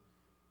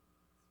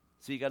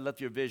 So you got to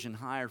lift your vision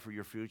higher for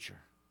your future.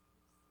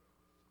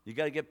 You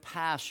got to get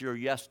past your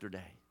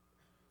yesterday.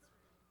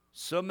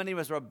 So many of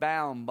us are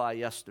bound by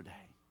yesterday.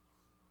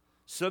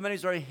 So many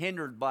of us are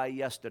hindered by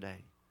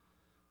yesterday.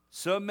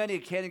 So many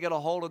can't get a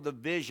hold of the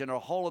vision or a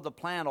hold of the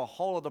plan or a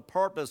hold of the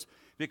purpose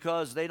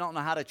because they don't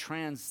know how to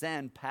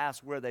transcend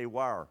past where they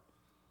were.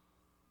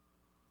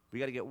 We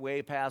got to get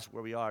way past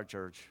where we are,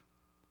 church.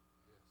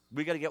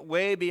 We got to get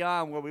way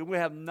beyond where we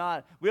have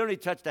not. We only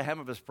touched the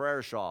hem of his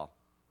prayer shawl.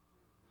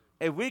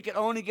 If we could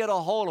only get a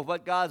hold of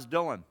what God's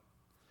doing,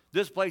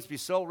 this place would be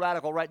so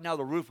radical right now,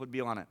 the roof would be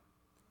on it.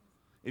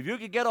 If you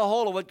could get a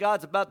hold of what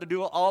God's about to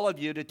do, all of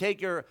you, to take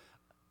your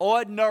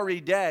ordinary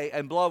day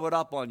and blow it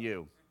up on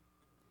you.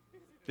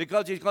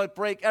 Because he's going to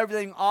break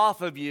everything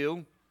off of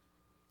you.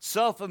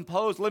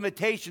 Self-imposed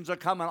limitations are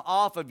coming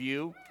off of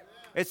you.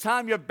 It's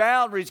time your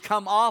boundaries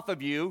come off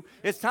of you.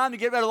 It's time to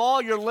get rid of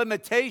all your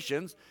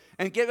limitations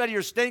and get rid of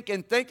your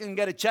stinking thinking and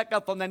get a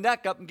checkup from the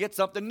neck up and get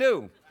something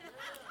new.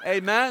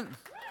 Amen.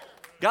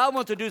 God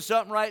wants to do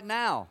something right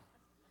now.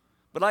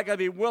 But I got to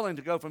be willing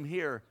to go from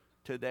here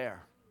to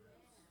there.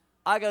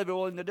 I got to be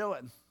willing to do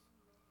it.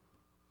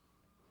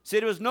 See,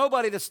 there was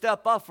nobody to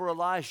step up for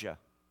Elijah.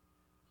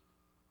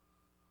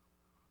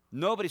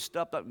 Nobody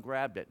stepped up and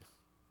grabbed it.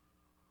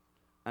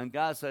 And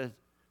God said,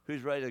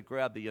 who's ready to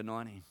grab the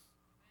anointing?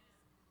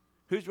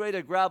 Who's ready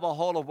to grab a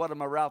hold of what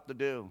I'm about to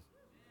do?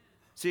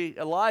 See,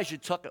 Elijah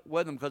took it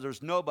with him because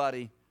there's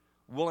nobody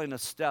willing to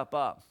step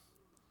up.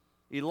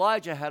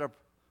 Elijah had a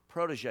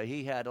protege.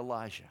 He had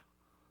Elijah.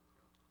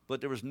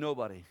 But there was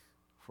nobody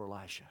for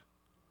Elisha.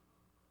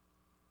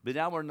 But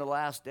now we're in the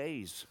last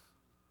days.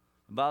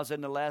 The Bible said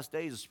in the last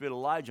days, the spirit of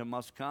Elijah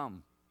must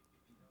come.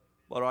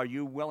 But are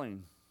you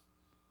willing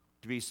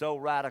to be so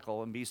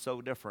radical and be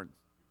so different?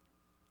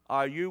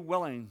 Are you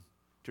willing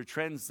to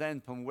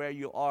transcend from where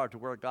you are to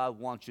where God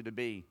wants you to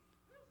be?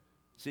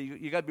 See,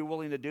 you got to be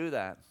willing to do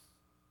that.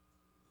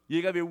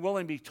 You got to be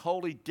willing to be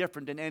totally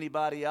different than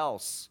anybody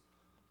else.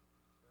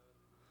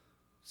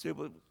 See,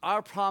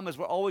 our problem is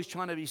we're always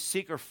trying to be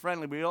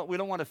seeker-friendly. We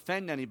don't want to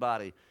offend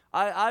anybody.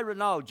 I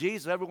know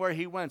Jesus, everywhere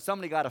he went,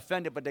 somebody got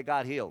offended, but they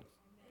got healed.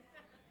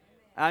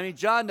 I mean,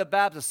 John the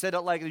Baptist said it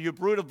like, you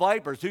brood of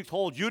vipers, who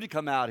told you to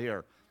come out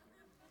here?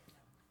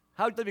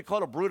 How could they be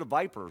called a brood of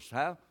vipers,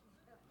 huh?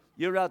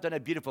 You're out there in a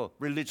beautiful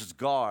religious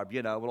garb,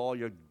 with all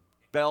your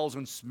bells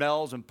and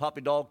smells and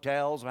puppy dog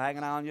tails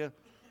hanging on you.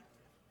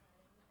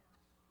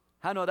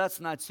 How no, that's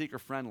not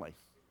seeker-friendly.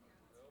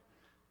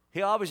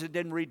 He obviously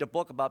didn't read the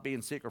book about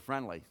being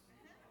seeker-friendly.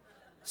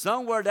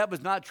 Somewhere that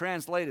was not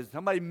translated.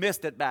 Somebody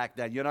missed it back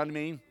then, you know what I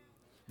mean?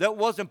 That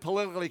wasn't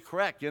politically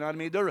correct, you know what I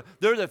mean?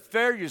 They're the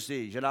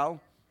Pharisees,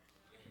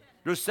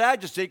 They're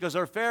Sadducees because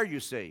they're fair, you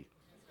see.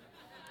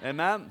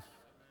 Amen?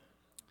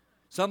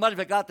 Somebody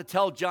forgot to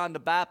tell John the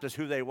Baptist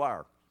who they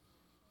were.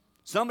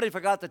 Somebody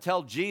forgot to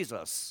tell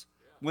Jesus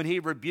when he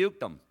rebuked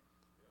them.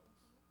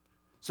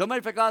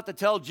 Somebody forgot to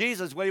tell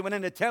Jesus when he went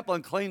in the temple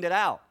and cleaned it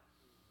out.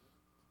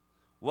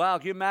 Wow,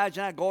 can you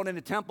imagine that, going in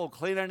the temple,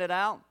 cleaning it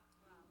out?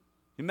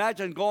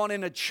 Imagine going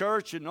into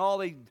church and all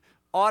the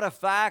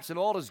artifacts and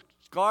all this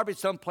garbage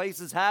some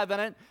places have in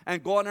it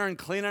and going there and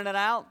cleaning it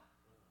out?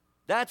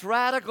 That's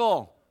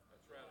radical.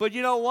 But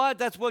you know what?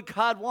 That's what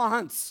God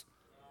wants.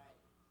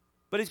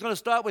 But he's going to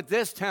start with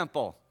this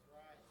temple.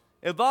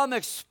 If I'm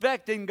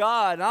expecting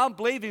God and I'm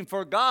believing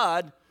for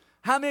God,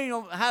 how many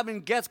of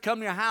having guests come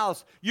to your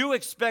house, you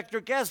expect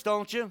your guests,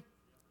 don't you?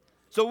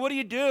 So what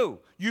do?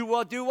 You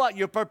will do what?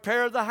 You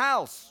prepare the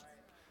house.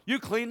 You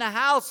clean the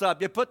house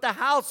up. You put the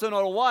house in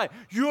order. Why?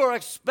 You are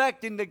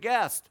expecting the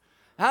guest.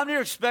 How many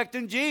are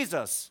expecting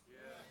Jesus? Yes.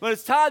 But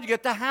it's time to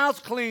get the house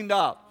cleaned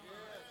up.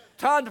 Yes.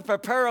 Time to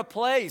prepare a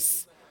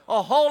place,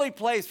 a holy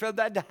place for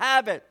them to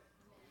have it.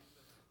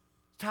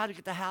 It's time to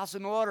get the house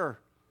in order.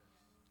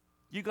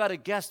 You got a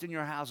guest in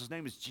your house. His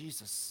name is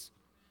Jesus.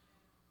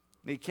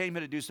 And he came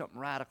here to do something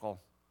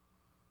radical.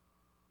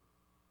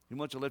 He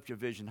wants to lift your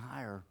vision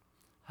higher.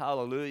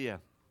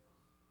 Hallelujah.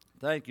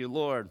 Thank you,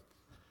 Lord.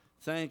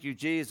 Thank you,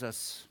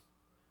 Jesus.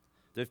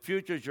 The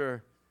future is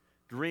your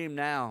dream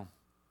now,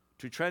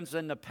 to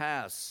transcend the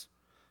past,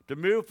 to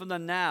move from the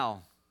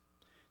now,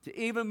 to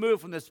even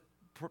move from this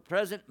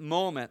present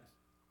moment,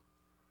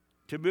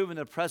 to move in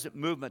the present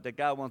movement that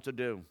God wants to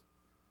do.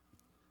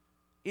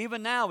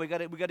 Even now, we got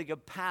to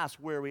get past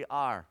where we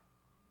are.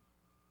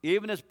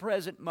 Even this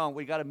present moment,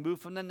 we got to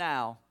move from the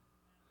now.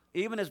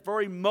 Even this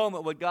very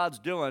moment, what God's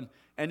doing,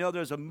 and know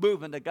there's a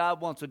movement that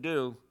God wants to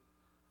do,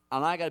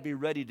 and I got to be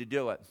ready to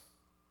do it.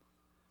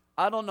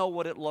 I don't know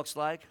what it looks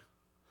like.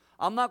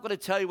 I'm not going to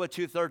tell you what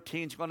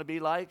 2:13 is going to be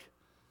like.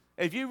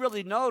 If you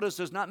really notice,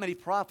 there's not many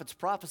prophets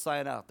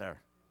prophesying out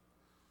there.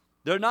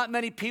 There are not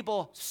many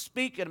people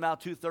speaking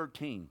about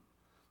 2:13.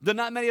 There are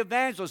not many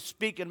evangelists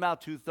speaking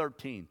about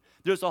 2:13.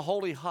 There's a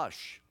holy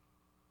hush.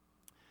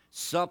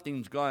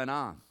 Something's going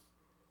on.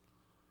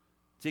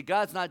 See,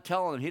 God's not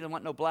telling them. He doesn't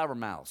want no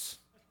blabbermouths.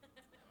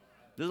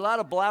 There's a lot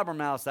of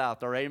blabbermouths out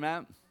there,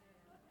 amen?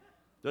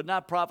 They're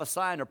not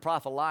prophesying, they're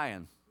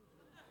prophet-lying.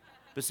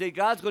 But see,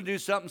 God's going to do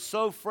something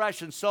so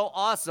fresh and so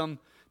awesome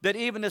that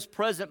even this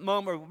present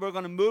moment, we're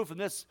going to move from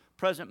this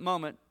present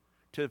moment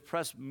to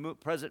the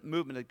present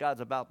movement that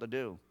God's about to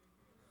do.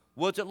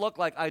 What's it look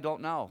like? I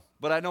don't know.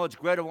 But I know it's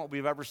greater than what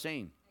we've ever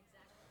seen.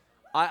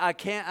 I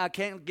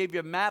can't give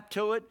you a map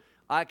to it.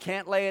 I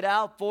can't lay it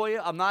out for you.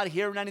 I'm not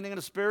hearing anything in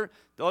the Spirit.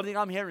 The only thing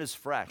I'm hearing is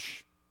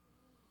fresh.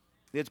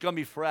 It's going to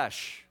be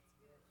fresh.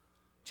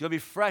 It's going to be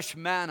fresh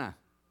manna.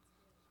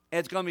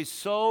 It's going to be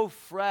so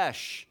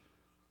fresh,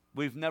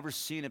 we've never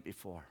seen it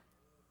before.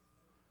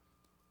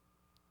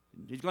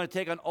 He's going to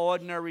take an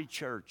ordinary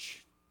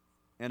church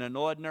in an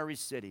ordinary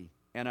city,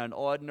 in an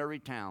ordinary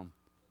town,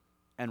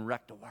 and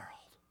wreck the world.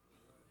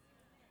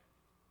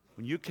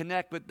 When you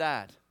connect with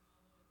that,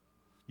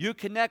 you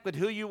connect with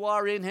who you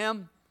are in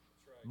Him,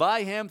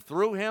 by Him,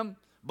 through Him,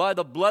 by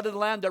the blood of the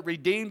Lamb that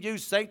redeemed you,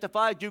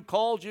 sanctified you,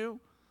 called you,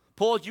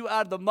 pulls you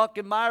out of the muck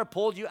and mire,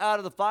 pulls you out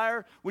of the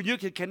fire, when you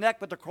can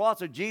connect with the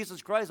cross of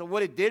Jesus Christ and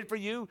what it did for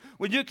you,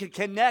 when you can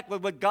connect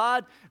with what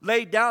God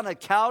laid down at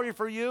Calvary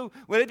for you,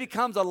 when it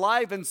becomes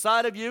alive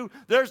inside of you,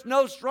 there's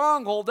no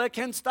stronghold that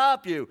can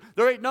stop you.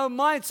 There ain't no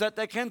mindset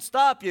that can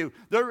stop you.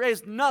 There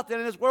is nothing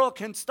in this world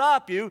can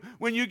stop you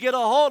when you get a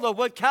hold of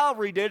what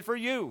Calvary did for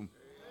you.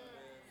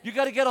 You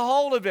got to get a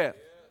hold of it.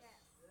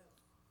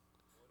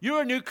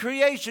 You're a new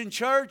creation,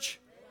 church.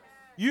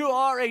 You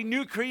are a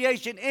new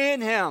creation in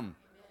Him.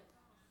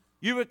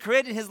 You were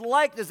created in His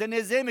likeness and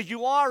His image.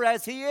 You are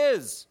as He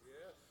is.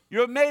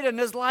 You're made in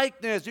His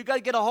likeness. You got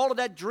to get a hold of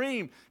that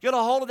dream. Get a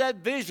hold of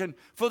that vision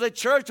for the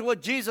church and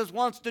what Jesus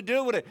wants to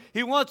do with it.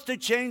 He wants to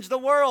change the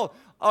world.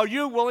 Are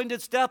you willing to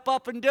step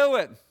up and do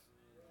it?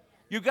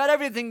 You got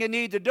everything you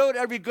need to do it.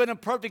 Every good and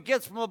perfect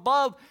gift from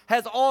above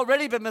has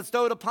already been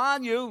bestowed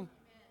upon you.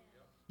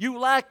 You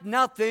lack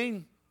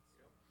nothing.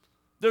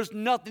 There's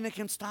nothing that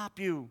can stop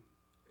you.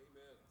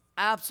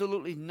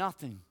 Absolutely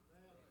nothing.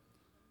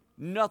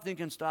 Nothing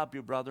can stop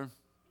you, brother.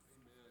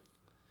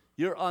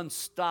 You're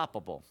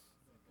unstoppable.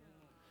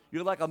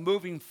 You're like a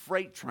moving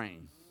freight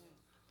train.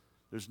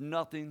 There's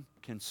nothing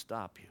can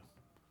stop you.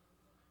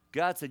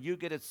 God said, you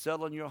get it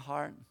settled in your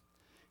heart.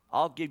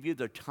 I'll give you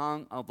the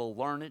tongue of the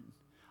learned.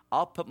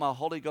 I'll put my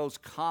Holy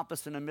Ghost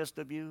compass in the midst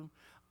of you.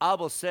 I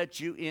will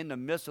set you in the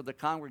midst of the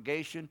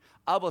congregation.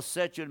 I will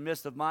set you in the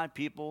midst of my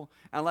people.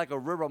 And like a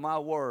river, my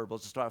word will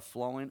start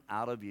flowing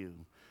out of you.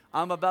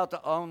 I'm about to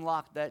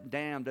unlock that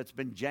dam that's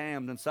been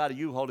jammed inside of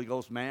you, Holy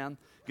Ghost man.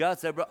 God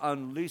said, we're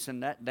unleashing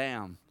that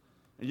dam.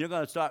 And you're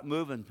going to start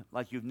moving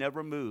like you've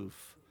never moved.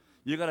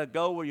 You're going to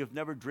go where you've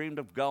never dreamed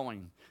of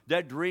going.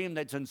 That dream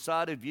that's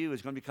inside of you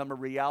is going to become a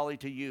reality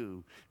to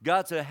you.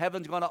 God said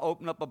heaven's going to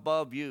open up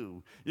above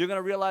you. You're going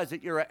to realize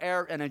that you're an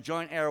heir and a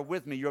joint heir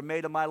with me. You're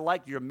made of my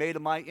likeness. You're made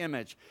of my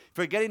image.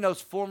 Forgetting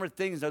those former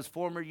things, those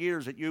former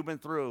years that you've been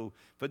through.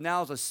 But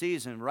now's a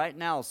season. Right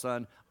now,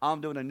 son, I'm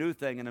doing a new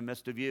thing in the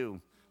midst of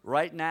you.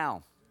 Right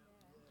now.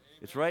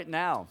 It's right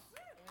now.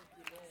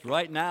 It's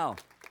right now.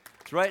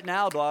 It's right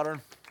now, daughter.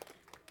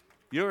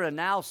 You're in a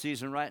now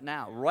season right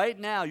now. Right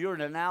now, you're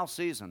in a now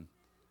season.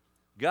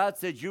 God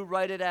said, you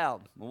write it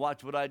out and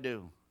watch what I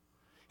do.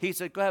 He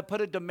said, go ahead,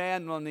 put a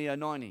demand on the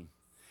anointing.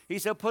 He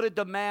said, put a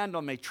demand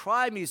on me.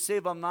 Try me, see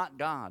if I'm not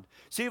God.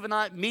 See if I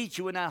not meet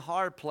you in that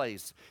hard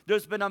place.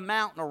 There's been a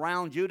mountain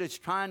around you that's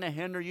trying to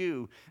hinder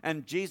you.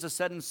 And Jesus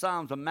said in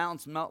Psalms, the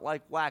mountains melt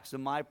like wax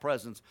in my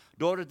presence.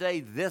 Daughter,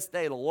 today, this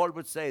day, the Lord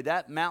would say,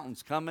 that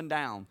mountain's coming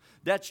down.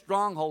 That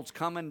stronghold's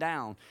coming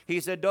down. He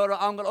said, daughter,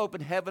 I'm going to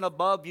open heaven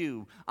above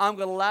you. I'm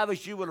going to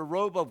lavish you with a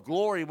robe of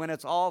glory when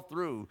it's all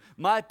through.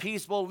 My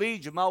peace will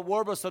lead you. My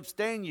word will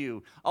sustain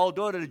you. Oh,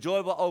 daughter, the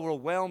joy will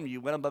overwhelm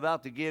you when I'm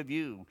about to give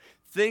you.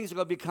 Things are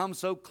going to become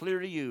so clear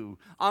to you.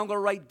 I'm going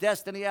to write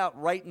destiny out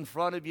right in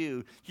front of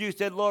you. You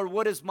said, Lord,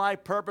 what is my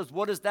purpose?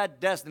 What is that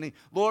destiny?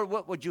 Lord,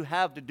 what would you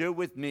have to do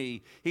with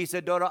me? He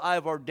said, daughter,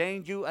 I've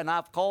ordained you and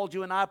I've called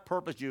you and I've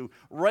purposed you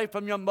right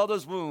from your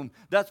mother's womb.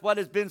 That's why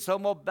there's been so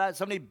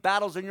many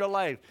battles in your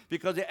life,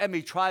 because the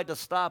enemy tried to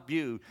stop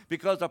you,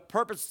 because the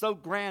purpose is so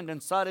grand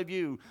inside of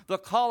you. The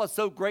call is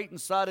so great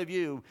inside of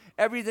you.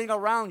 Everything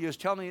around you is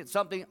telling you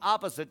something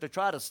opposite to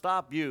try to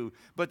stop you.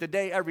 But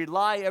today, every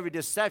lie, every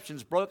deception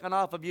is broken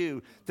off of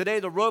you. Today,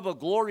 the robe of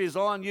glory is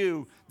on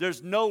you.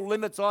 There's no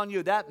limits on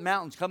you. That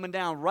mountain's coming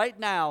down right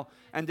now.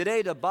 And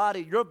today,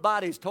 your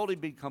body is totally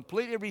be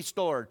completely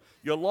restored.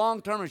 Your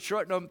long-term and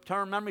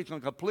short-term memory is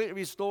going to be completely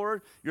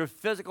restored. Your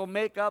physical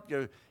makeup,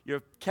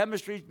 your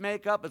chemistry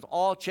makeup is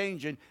all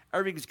changing.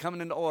 Everything's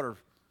coming into order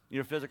in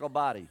your physical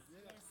body.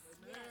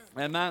 Yes.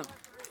 Amen.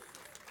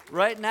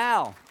 Right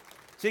now.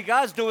 See,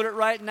 God's doing it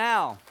right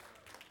now.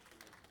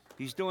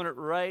 He's doing it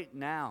right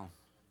now.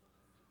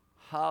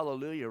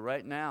 Hallelujah,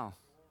 right now.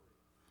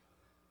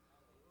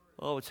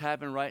 Oh, it's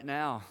happening right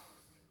now.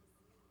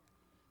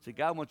 See,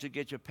 God wants you to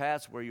get you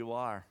past where you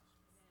are.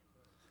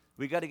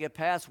 We got to get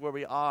past where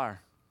we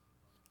are.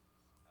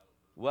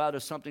 Wow,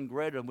 there's something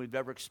greater than we've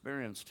ever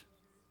experienced.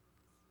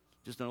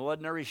 Just an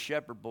ordinary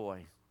shepherd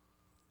boy.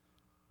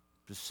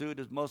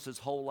 Pursued most of his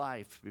whole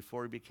life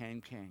before he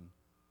became king.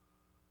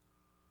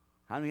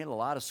 I mean, he had a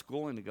lot of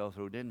schooling to go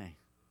through, didn't he?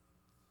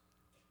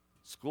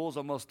 School's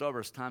almost over.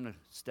 It's time to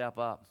step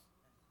up.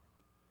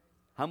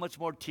 How much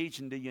more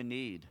teaching do you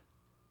need?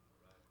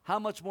 How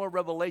much more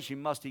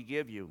revelation must he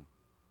give you?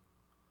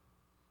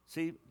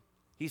 See,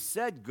 he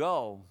said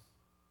go,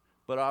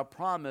 but our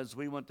problem is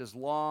we want this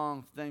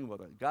long thing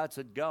with it. God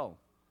said go,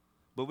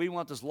 but we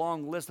want this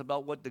long list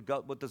about what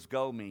does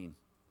go mean.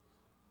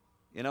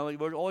 You know,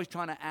 we're always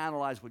trying to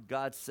analyze what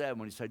God said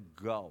when he said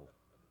go.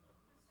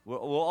 We're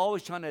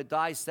always trying to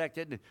dissect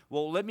it.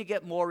 Well, let me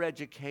get more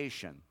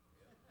education.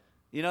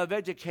 You know, if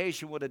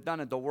education would have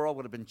done it, the world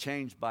would have been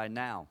changed by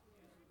now.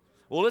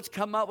 Well, let's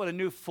come up with a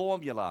new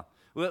formula.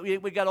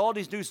 We got all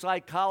these new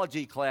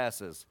psychology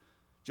classes.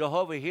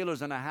 Jehovah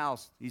Healer's in the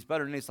house. He's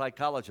better than any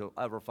psychologist you'll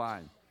ever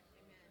find.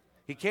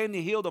 He came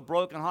to heal the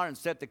broken heart and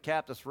set the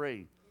captives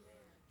free.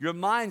 Your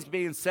mind's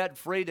being set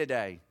free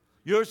today.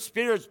 Your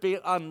spirit's being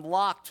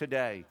unlocked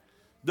today.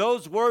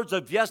 Those words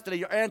of yesterday,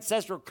 your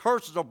ancestral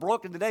curses are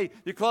broken today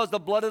because of the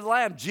blood of the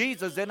Lamb.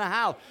 Jesus in the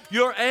house.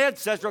 Your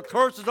ancestral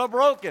curses are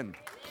broken.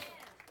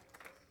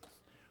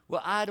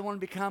 Well, I don't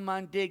want to become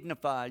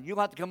undignified. You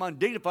don't have to become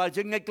undignified so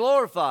you can get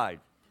glorified.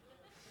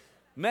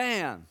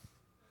 Man,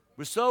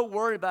 we're so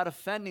worried about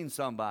offending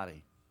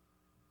somebody.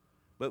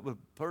 But the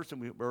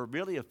person we're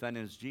really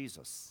offending is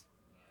Jesus.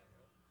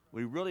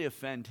 We really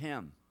offend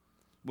him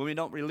when we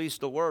don't release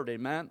the word,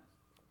 amen?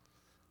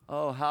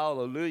 Oh,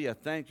 hallelujah.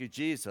 Thank you,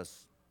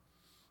 Jesus.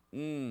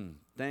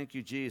 Thank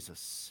you,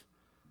 Jesus.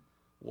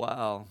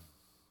 Wow.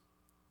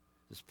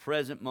 This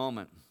present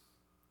moment,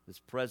 this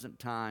present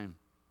time.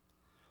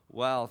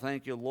 Wow,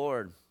 thank you,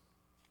 Lord.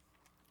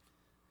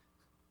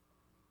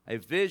 A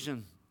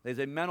vision is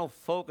a mental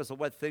focus of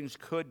what things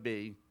could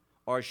be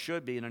or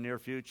should be in the near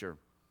future.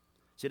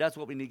 See, that's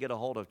what we need to get a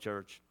hold of,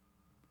 church.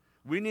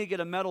 We need to get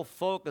a mental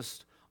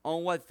focus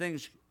on what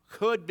things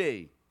could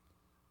be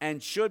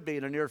and should be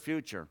in the near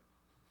future.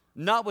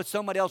 Not what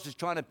somebody else is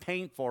trying to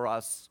paint for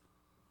us,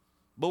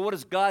 but what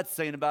is God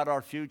saying about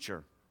our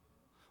future?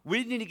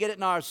 We need to get it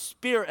in our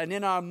spirit and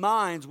in our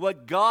minds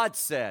what God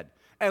said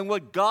and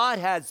what God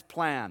has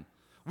planned.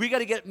 We got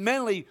to get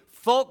mentally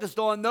focused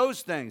on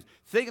those things,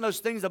 thinking those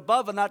things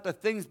above and not the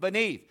things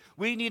beneath.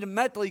 We need to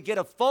mentally get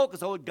a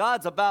focus on what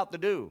God's about to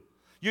do.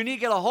 You need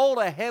to get a hold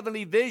of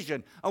heavenly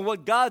vision on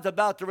what God's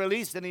about to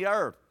release in the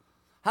earth.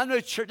 How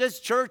many this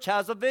church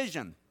has a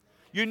vision?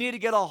 You need to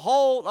get a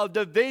hold of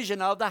the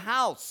vision of the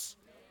house.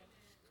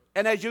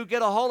 And as you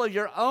get a hold of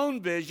your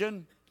own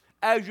vision,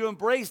 as you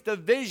embrace the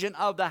vision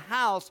of the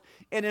house,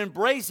 and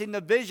embracing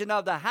the vision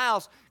of the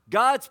house,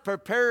 God's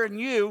preparing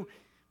you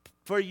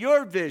for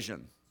your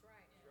vision.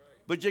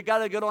 But you got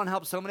to go on and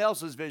help somebody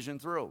else's vision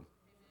through.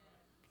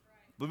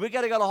 But we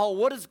got to get a hold.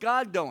 What is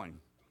God doing?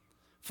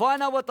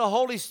 Find out what the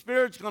Holy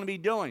Spirit's going to be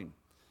doing.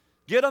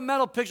 Get a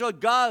mental picture of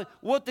God,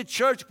 what the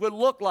church would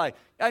look like.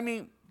 I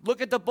mean,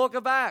 look at the book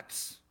of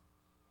Acts.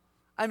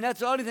 I mean, that's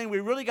the only thing we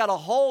really got a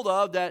hold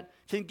of that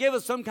can give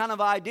us some kind of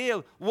idea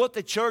of what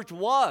the church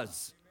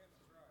was.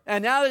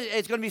 And now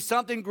it's going to be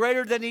something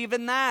greater than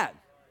even that.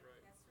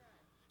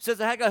 It says,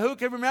 heck, who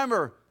can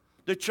remember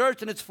the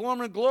church in its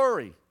former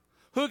glory?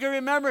 Who can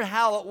remember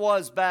how it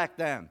was back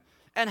then?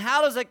 And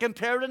how does it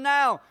compare to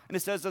now? And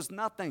it says there's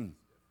nothing.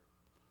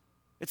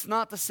 It's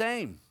not the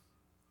same.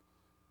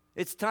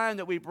 It's time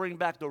that we bring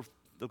back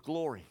the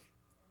glory.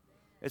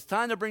 It's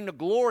time to bring the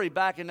glory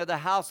back into the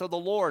house of the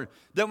Lord.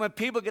 Then when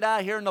people get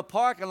out here in the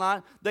parking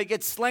lot, they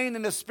get slain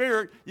in the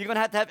spirit. You're going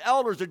to have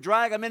elders to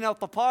drag them in out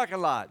the parking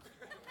lot.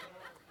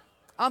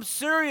 I'm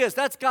serious.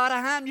 That's got to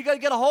happen. You got to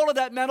get a hold of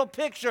that mental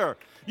picture.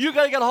 You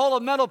got to get a hold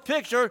of a mental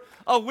picture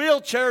of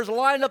wheelchairs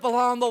lined up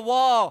along the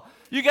wall.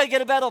 You got to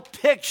get a mental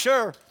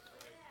picture.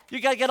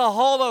 You got to get a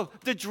hold of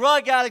the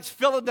drug addicts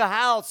filling the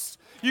house.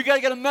 You got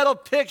to get a mental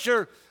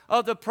picture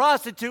of the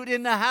prostitute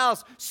in the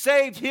house,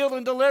 saved, healed,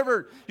 and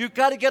delivered. You've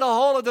got to get a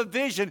hold of the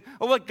vision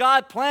of what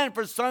God planned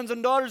for sons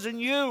and daughters in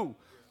you.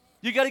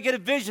 You got to get a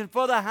vision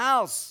for the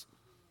house.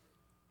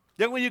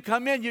 Then when you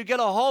come in, you get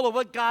a hold of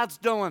what God's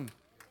doing.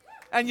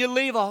 And you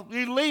leave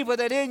with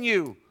it in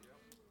you.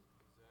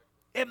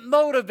 It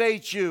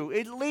motivates you.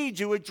 It leads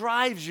you. It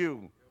drives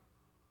you.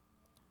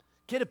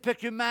 Get a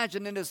picture.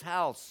 Imagine in this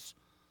house.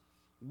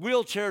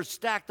 Wheelchairs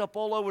stacked up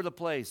all over the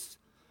place.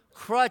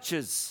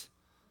 Crutches.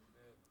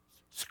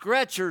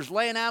 Stretchers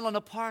laying out in the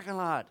parking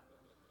lot.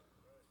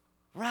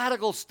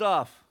 Radical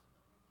stuff.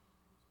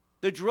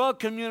 The drug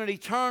community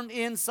turned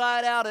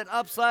inside out and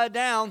upside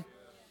down.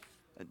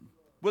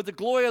 With the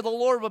glory of the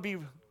Lord will be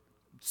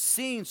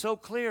seen so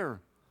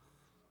clear.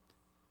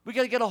 We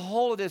got to get a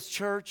hold of this,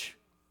 church.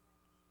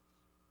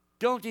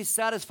 Don't be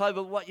satisfied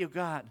with what you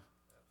got.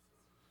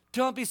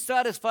 Don't be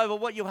satisfied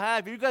with what you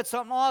have. You got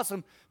something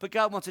awesome, but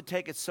God wants to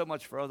take it so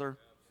much further.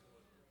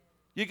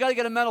 You got to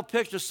get a mental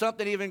picture of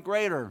something even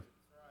greater.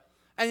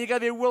 And you got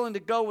to be willing to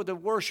go with the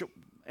worship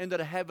into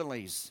the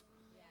heavenlies.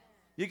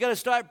 You got to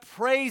start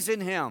praising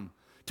Him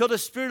till the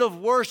spirit of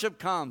worship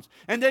comes.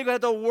 And then you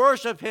have to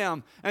worship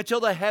Him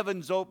until the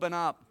heavens open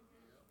up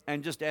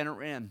and just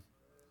enter in.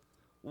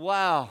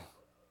 Wow.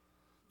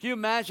 Can you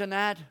imagine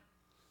that?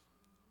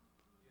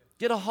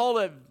 Get a hold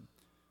of it.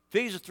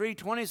 Ephesians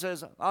 3:20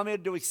 says, I'm able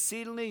to do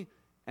exceedingly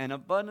and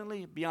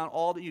abundantly beyond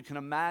all that you can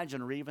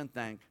imagine or even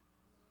think.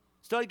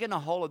 Start getting a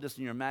hold of this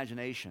in your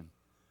imagination.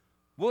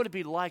 What would it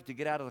be like to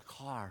get out of the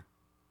car?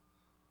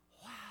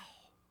 Wow.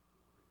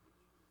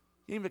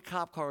 Even a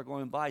cop car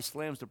going by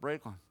slams the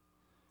brake on.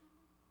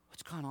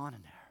 What's going on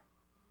in there?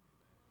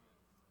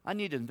 I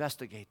need to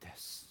investigate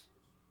this.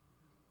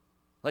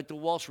 Like the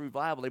Welsh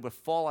revival, they were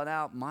falling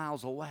out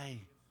miles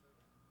away.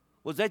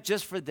 Was that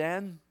just for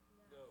then?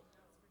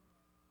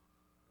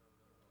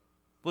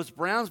 Was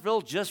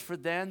Brownsville just for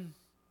then?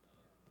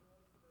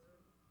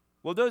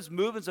 Were those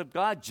movements of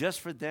God just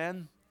for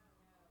then?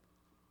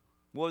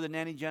 More than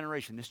any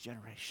generation, this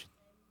generation.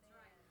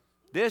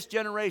 This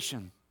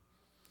generation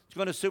is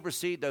going to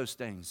supersede those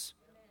things.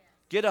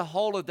 Get a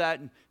hold of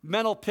that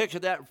mental picture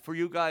of that for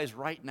you guys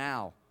right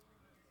now.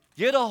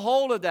 Get a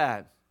hold of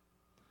that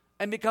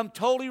and become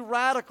totally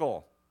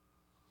radical.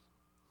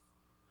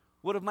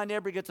 What if my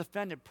neighbor gets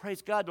offended?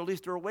 Praise God, at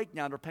least they're awake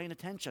now. They're paying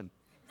attention.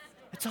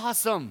 It's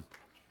awesome.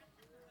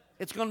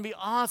 It's going to be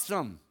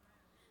awesome.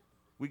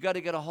 We got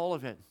to get a hold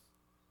of it.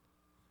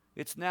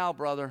 It's now,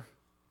 brother.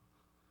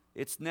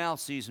 It's now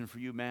season for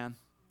you, man.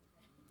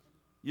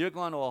 You're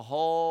going to a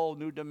whole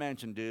new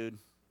dimension, dude.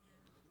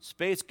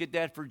 Space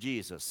cadet for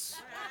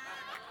Jesus.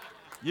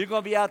 You're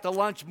going to be out to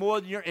lunch more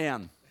than you're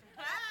in.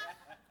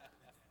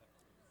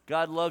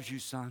 God loves you,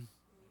 son.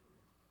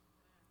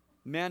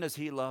 Man, does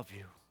he love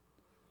you.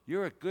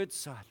 You're a good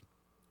son.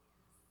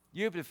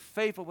 You've been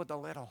faithful with a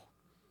little.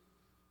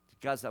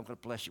 God's not going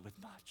to bless you with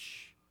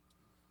much.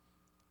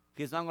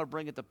 He's not going to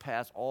bring it to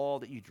pass all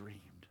that you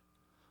dreamed.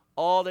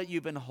 All that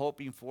you've been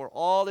hoping for,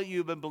 all that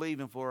you've been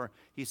believing for,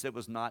 he said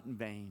was not in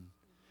vain.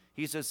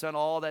 He said, son,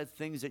 all that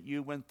things that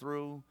you went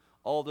through,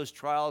 all those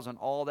trials and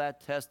all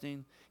that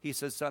testing, he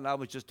said, son, I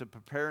was just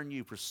preparing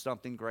you for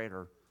something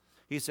greater.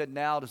 He said,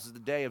 now this is the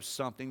day of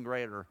something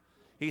greater.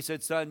 He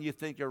said, son, you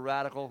think you're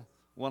radical?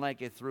 When I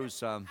get through,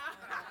 son,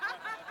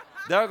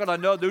 they're going to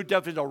know the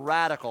definition of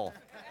radical.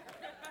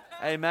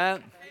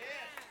 Amen.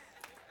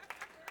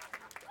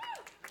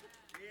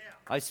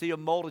 I see a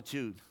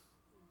multitude,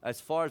 as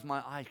far as my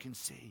eye can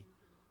see,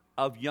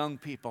 of young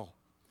people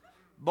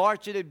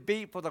marching in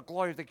beat for the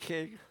glory of the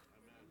King.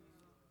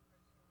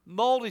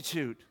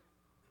 Multitude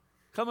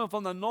coming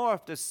from the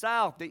north, the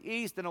south, the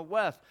east, and the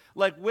west,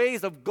 like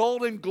waves of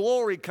golden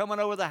glory coming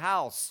over the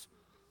house.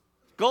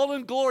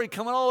 Golden glory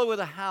coming all over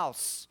the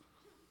house.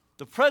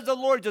 The presence of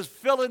the Lord just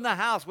filling the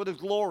house with his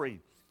glory.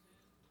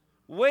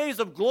 Waves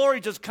of glory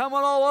just coming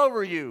all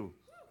over you.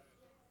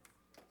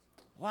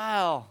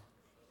 Wow.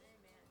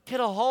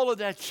 Get a hold of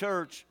that,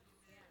 church.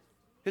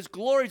 His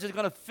glory is just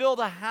going to fill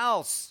the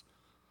house.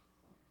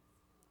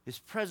 His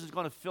presence is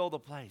going to fill the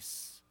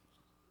place.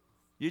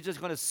 You're just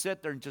going to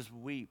sit there and just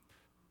weep.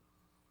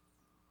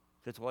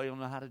 That's all you don't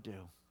know how to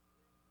do.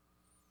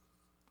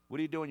 What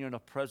are you doing? You're in the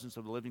presence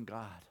of the living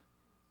God.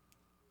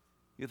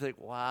 You think,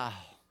 wow,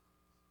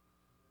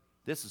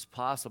 this is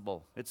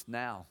possible. It's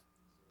now.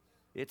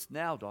 It's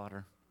now,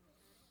 daughter.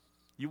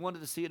 You wanted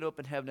to see an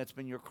open heaven. That's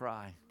been your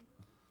cry.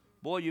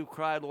 Boy, you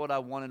cried, Lord, I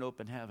want an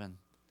open heaven.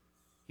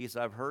 He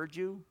said, I've heard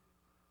you.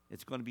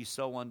 It's going to be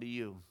so unto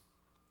you.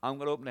 I'm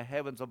going to open the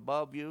heavens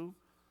above you.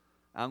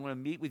 I'm going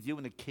to meet with you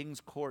in the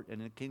king's court,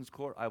 and in the king's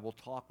court I will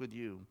talk with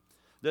you.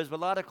 There's a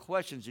lot of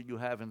questions that you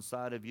have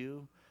inside of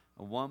you,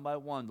 and one by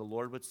one the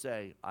Lord would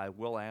say, I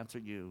will answer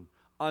you.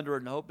 Under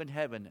an open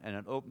heaven and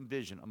an open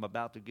vision I'm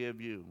about to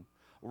give you.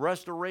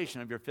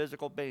 Restoration of your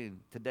physical being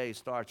today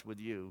starts with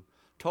you.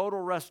 Total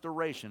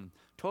restoration.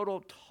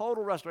 Total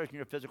restoration of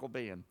your physical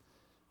being.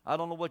 I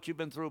don't know what you've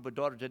been through, but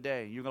daughter,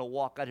 today you're going to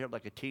walk out here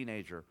like a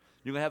teenager.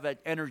 You're going to have that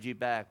energy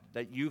back,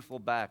 that youthful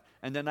back,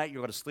 and tonight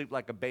you're going to sleep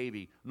like a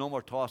baby. No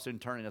more tossing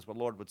and turning. That's what the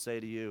Lord would say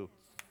to you.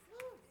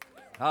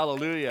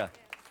 Hallelujah.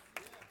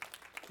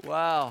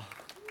 Wow.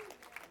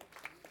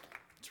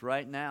 It's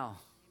right now.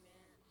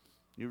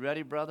 You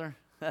ready, brother?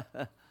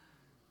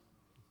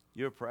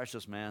 You're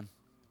precious, man.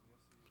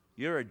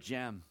 You're a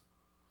gem.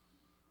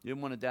 You're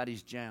one of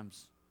Daddy's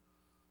gems.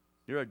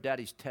 You're a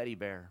Daddy's teddy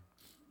bear.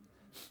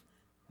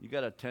 You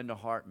got a tender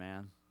heart,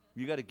 man.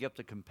 You got a gift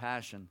of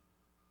compassion.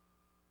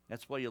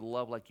 That's why you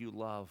love like you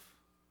love.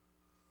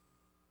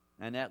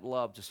 And that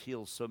love just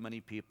heals so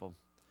many people.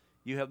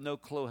 You have no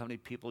clue how many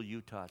people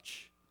you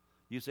touch.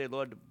 You say,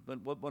 Lord,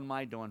 what am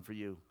I doing for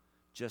you?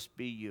 Just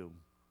be you.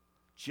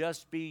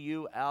 Just be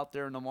you out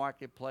there in the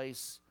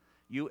marketplace.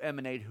 You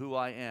emanate who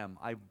I am.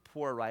 I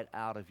pour right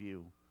out of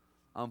you.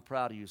 I'm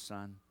proud of you,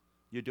 son.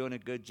 You're doing a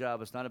good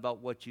job. It's not about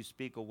what you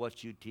speak or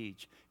what you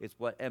teach. It's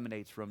what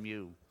emanates from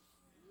you.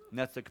 And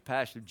that's the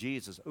compassion of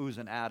Jesus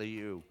oozing out of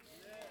you.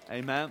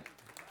 Amen.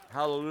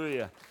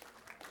 Hallelujah.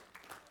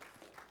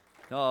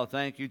 Oh,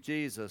 thank you,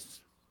 Jesus.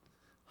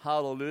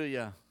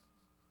 Hallelujah.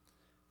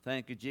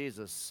 Thank you,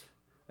 Jesus.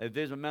 A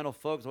vision of mental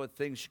focus on what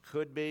things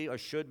could be or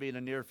should be in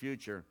the near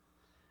future.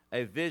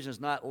 A vision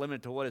is not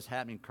limited to what is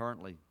happening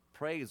currently.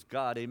 Praise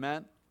God.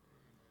 Amen.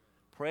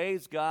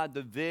 Praise God.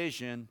 The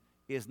vision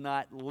is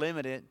not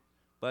limited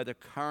by the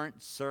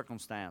current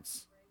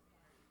circumstance.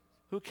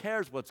 Who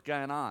cares what's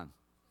going on?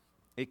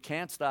 It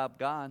can't stop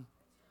God.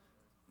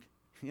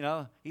 You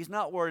know, he's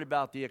not worried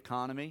about the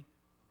economy.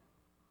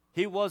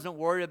 He wasn't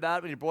worried about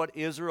it when he brought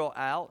Israel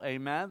out.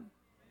 Amen.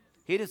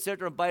 He didn't sit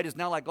there and bite his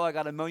nail like, oh, I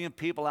got 1 million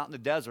people out in the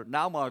desert.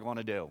 Now what am I going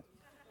to do?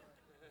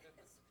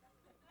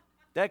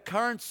 That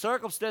current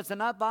circumstance did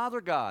not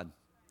bother God.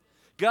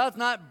 God's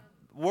not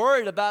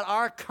worried about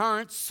our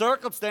current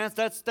circumstance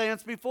that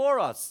stands before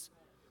us.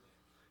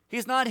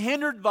 He's not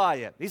hindered by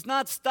it. He's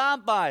not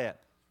stopped by it.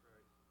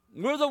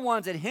 We're the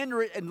ones that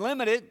hinder it and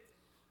limit it.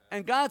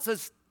 And God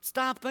says,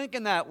 stop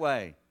thinking that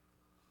way.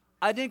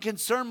 I didn't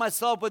concern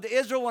myself with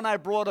Israel when I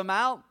brought them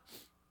out.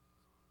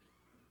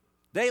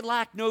 They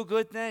lacked no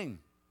good thing.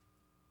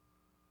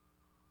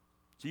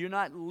 So you're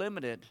not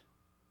limited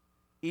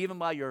even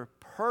by your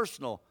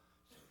personal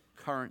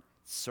current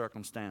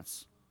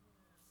circumstance.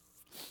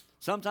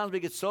 Sometimes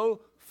we get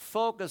so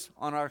focused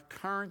on our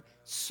current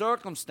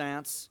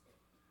circumstance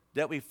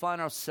that we find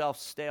ourselves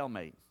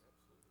stalemate.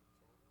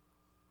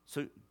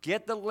 So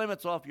get the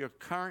limits off your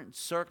current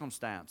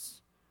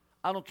circumstance.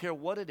 I don't care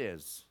what it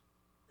is.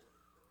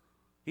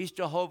 He's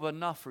Jehovah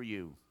enough for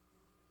you.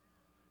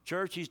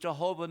 Church, He's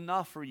Jehovah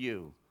enough for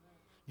you.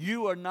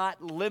 You are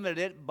not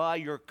limited by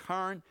your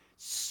current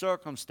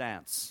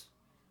circumstance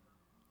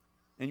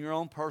in your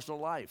own personal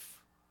life.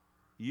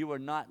 You are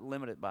not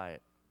limited by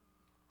it.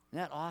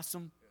 Isn't that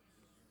awesome?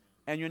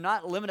 And you're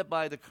not limited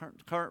by the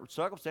current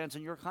circumstance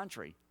in your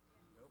country.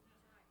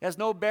 It has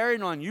no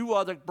bearing on you. You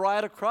are the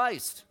bride of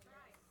Christ.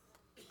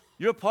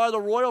 You're part of the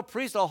royal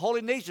priesthood, a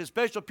holy nation,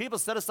 special people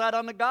set aside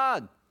unto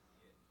God.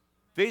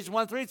 Ephesians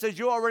 1:3 says,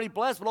 you're already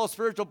blessed with all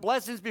spiritual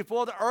blessings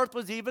before the earth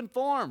was even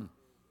formed.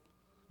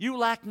 You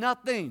lack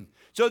nothing.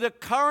 So the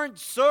current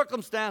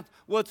circumstance,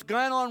 what's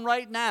going on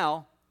right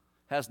now,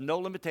 has no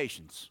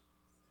limitations.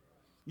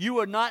 You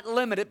are not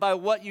limited by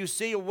what you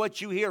see or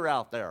what you hear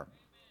out there.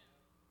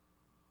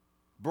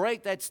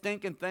 Break that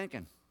stinking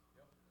thinking.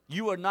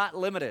 You are not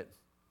limited.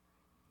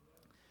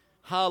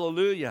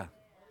 Hallelujah.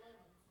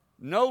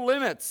 No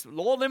limits.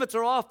 All limits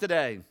are off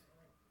today.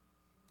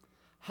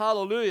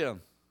 Hallelujah.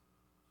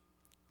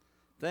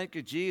 Thank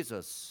you,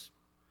 Jesus.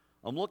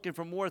 I'm looking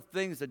for more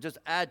things that just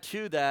add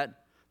to that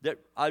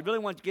I really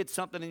want to get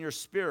something in your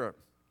spirit.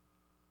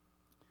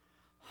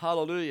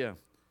 Hallelujah.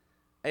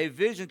 A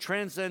vision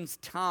transcends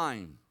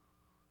time,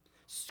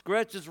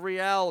 stretches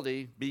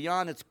reality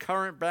beyond its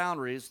current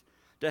boundaries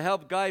to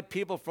help guide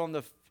people from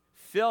the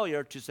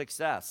failure to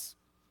success.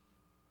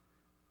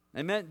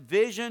 Amen.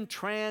 Vision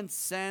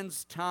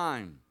transcends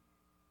time.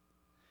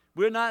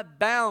 We're not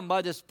bound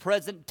by this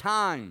present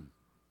time.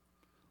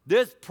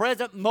 This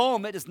present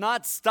moment does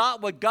not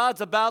stop what God's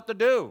about to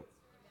do.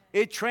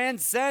 It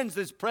transcends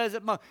this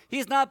present moment.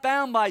 He's not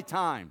bound by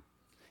time.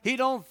 He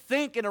don't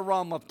think in a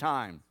realm of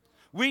time.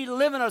 We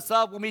limit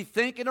ourselves when we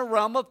think in a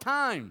realm of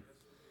time.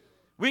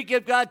 We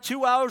give God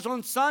 2 hours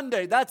on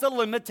Sunday. That's a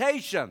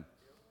limitation.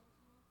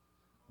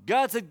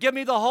 God said, give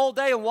me the whole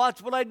day and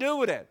watch what I do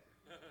with it.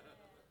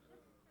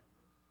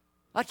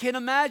 I can't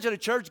imagine a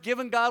church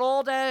giving God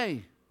all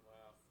day.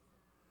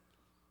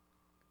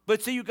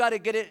 But see, you got to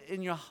get it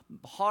in your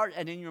heart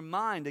and in your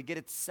mind to get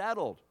it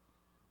settled.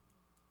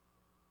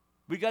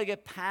 We got to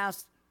get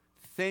past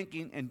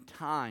thinking in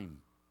time.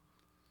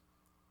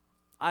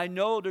 I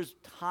know there's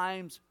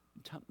times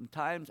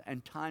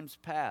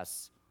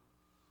pass,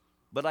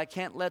 but I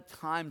can't let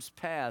times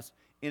pass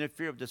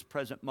interfere with this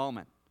present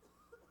moment.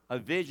 A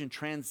vision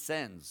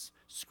transcends,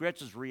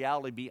 stretches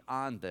reality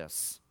beyond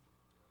this.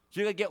 So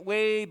you got to get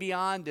way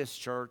beyond this,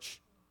 church.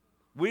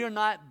 We are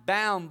not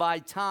bound by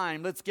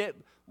time. Let's get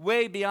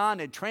way beyond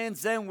it.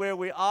 Transcend where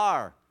we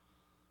are.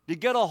 To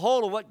get a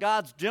hold of what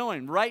God's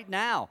doing right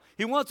now.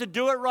 He wants to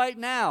do it right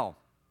now.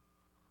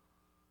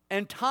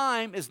 And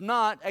time is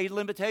not a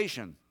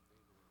limitation.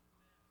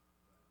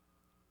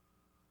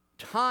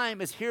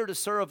 Time is here to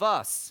serve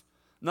us,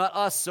 not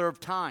us serve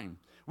time.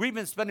 We've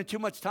been spending too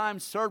much time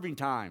serving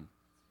time.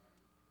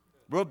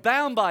 We're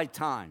bound by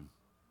time.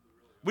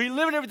 We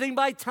limit everything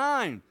by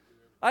time.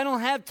 I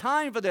don't have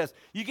time for this.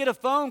 You get a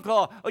phone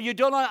call, or you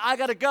don't know, I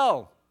got to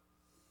go.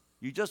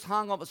 You just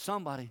hung up with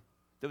somebody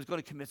that was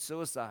going to commit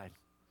suicide.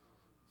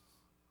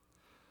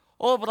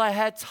 Oh, but I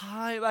had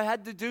time. I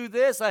had to do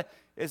this.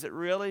 Is it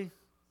really?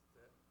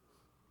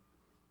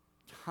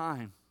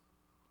 Time.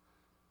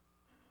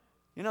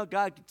 You know,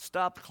 God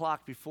stopped the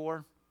clock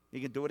before.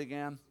 He can do it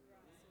again.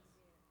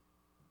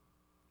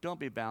 Don't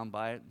be bound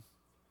by it.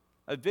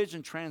 A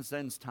vision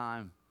transcends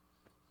time.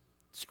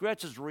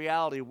 Stretches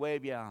reality way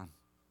beyond.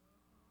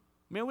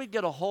 Man, we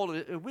get a hold of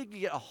it. If we could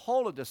get a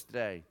hold of this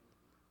today,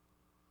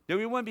 then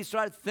we wouldn't be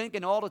started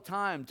thinking all the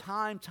time.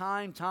 Time.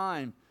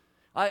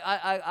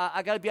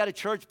 I got to be out of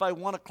church by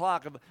 1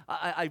 o'clock.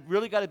 I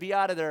really got to be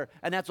out of there,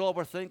 and that's all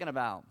we're thinking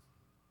about.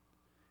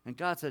 And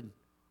God said,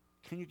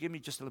 can you give me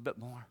just a little bit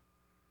more?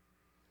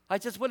 I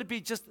just want to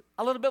be just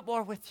a little bit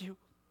more with you.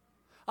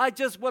 I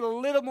just want a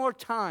little more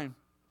time.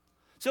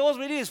 So all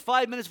we need is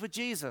 5 minutes with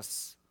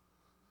Jesus.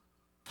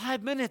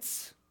 5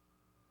 minutes.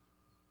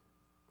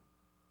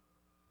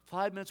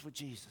 5 minutes with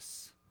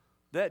Jesus.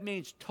 That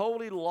means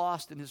totally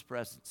lost in His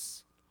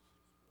presence.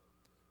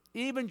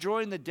 Even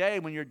during the day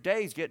when your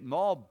day's getting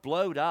all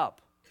blowed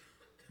up,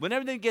 when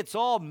everything gets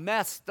all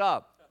messed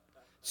up,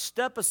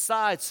 step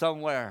aside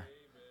somewhere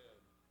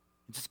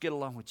and just get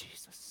along with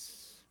Jesus.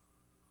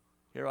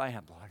 Here I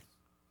am, Lord.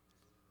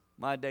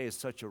 My day is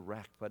such a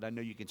wreck, but I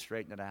know you can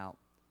straighten it out.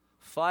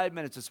 5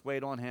 minutes, just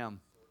wait on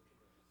Him.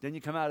 Then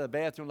you come out of the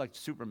bathroom like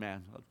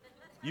Superman.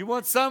 You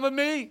want some of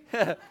me?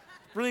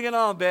 Bring it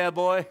on, bad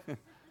boy.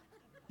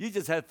 You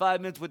just had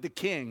 5 minutes with the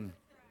King.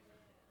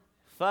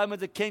 5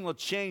 minutes with the King will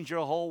change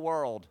your whole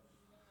world.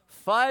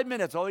 5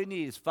 minutes, all you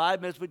need is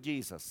 5 minutes with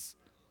Jesus.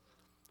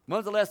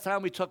 When's the last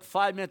time we took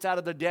 5 minutes out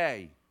of the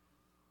day?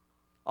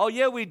 Oh,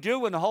 yeah, we do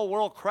when the whole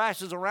world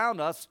crashes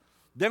around us.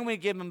 Then we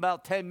give them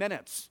about 10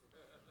 minutes.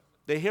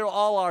 They hear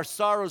all our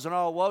sorrows and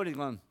our woes,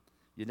 going,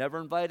 you never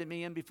invited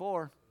me in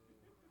before.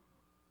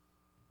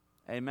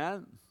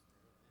 Amen?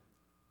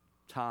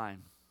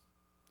 Time.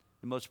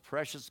 The most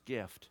precious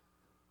gift.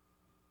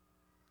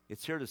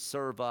 It's here to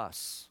serve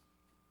us.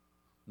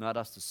 not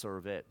us to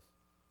serve it.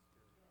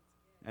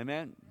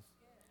 Amen?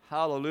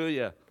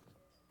 Hallelujah.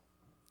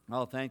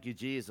 Oh, thank you,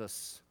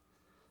 Jesus.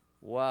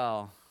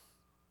 Wow.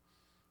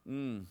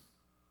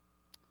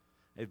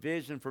 A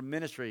vision for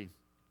ministry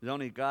is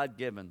only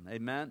God-given.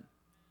 Amen?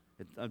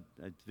 A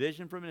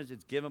vision for ministry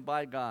is given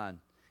by God.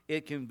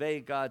 It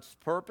conveys God's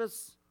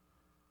purpose,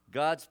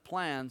 God's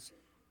plans,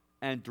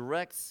 and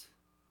directs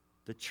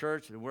the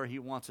church and where he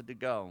wants it to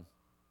go.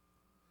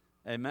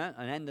 Amen?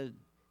 And then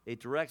it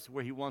directs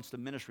where he wants the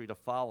ministry to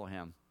follow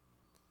him.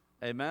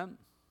 Amen?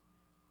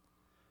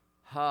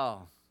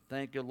 Oh,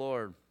 thank you,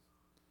 Lord.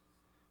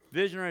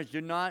 Visionaries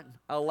do not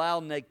allow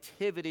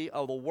negativity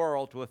of the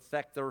world to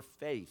affect their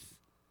faith.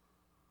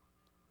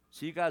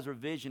 So you guys are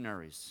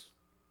visionaries.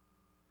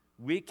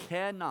 We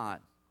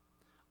cannot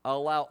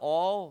allow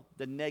all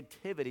the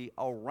negativity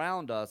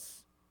around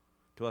us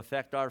to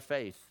affect our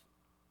faith.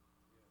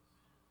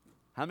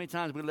 How many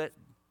times we let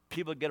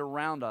people get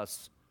around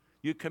us?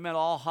 You come in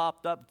all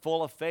hopped up,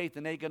 full of faith,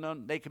 and they come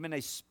in,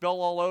 they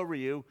spill all over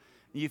you,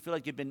 and you feel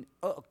like you've been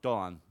hooked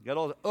on. You got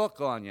all the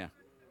hook on you.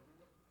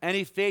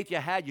 Any faith you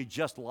had, you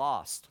just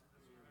lost.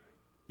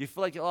 You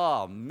feel like,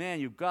 oh, man,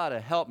 you've got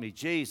to help me,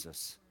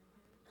 Jesus.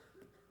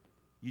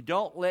 You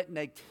don't let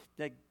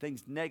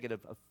things negative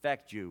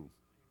affect you.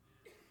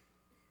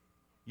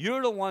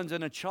 You're the ones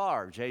in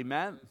charge,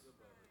 amen?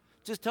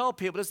 Just tell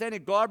people, this ain't a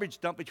garbage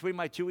dump between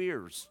my two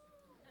ears.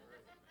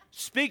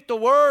 Speak the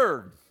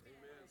word.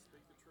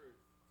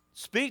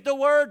 Speak the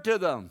word to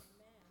them.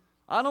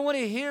 I don't want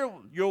to hear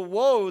your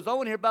woes. I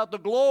want to hear about the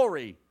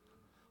glory.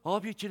 Oh,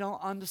 but you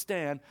don't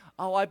understand.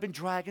 Oh, I've been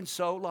dragging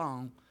so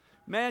long.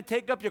 Man,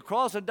 take up your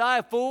cross and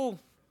die, fool.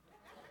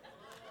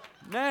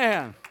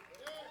 Man.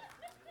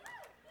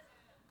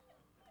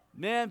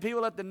 Man,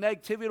 people let the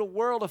negativity of the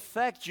world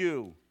affect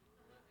you.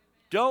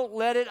 Don't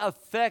let it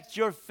affect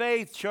your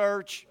faith,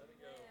 church.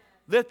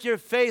 Lift your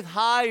faith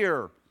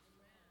higher.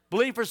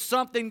 Believe for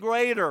something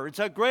greater. It's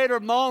a greater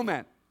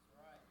moment.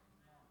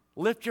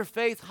 Lift your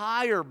faith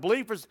higher.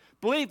 Believe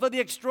for the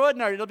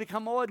extraordinary. It'll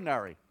become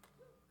ordinary.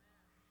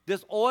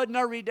 This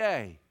ordinary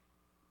day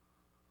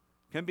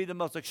can be the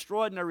most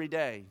extraordinary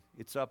day.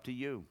 It's up to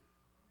you.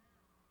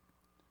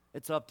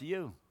 It's up to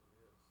you.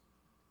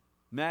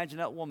 Imagine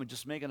that woman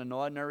just making an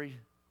ordinary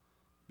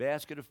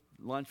basket of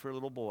lunch for a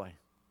little boy.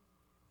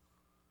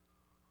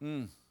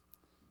 You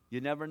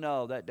never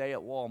know. That day at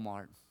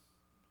Walmart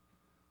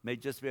may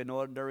just be an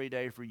ordinary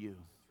day for you.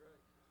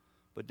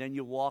 But then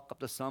you walk up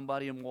to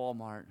somebody in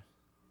Walmart.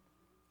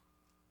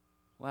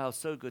 Wow,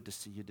 so good to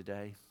see you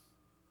today.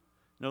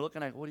 They're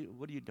looking at, what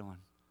are you doing?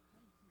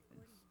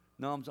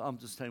 No, I'm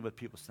just saying what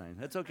people are saying.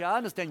 That's okay. I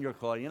understand your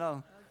call, you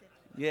know.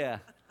 Okay. Yeah.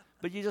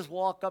 But you just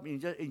walk up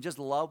and you just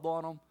love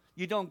on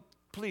them.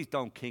 Please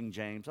don't King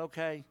James,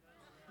 okay?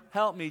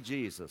 Help me,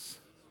 Jesus.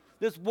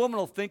 This woman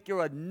will think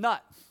you're a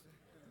nut.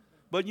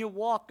 But you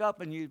walk up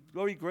and you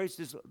very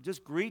gracious,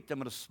 just greet them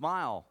with a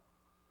smile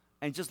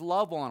and just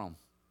love on them.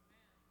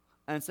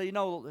 And say,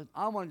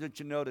 I want to let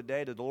you know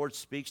today that the Lord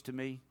speaks to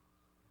me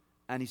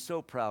and he's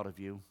so proud of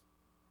you.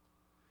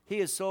 He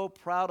is so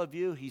proud of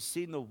you. He's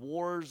seen the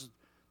wars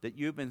that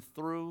you've been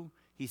through.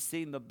 He's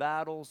seen the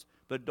battles.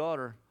 But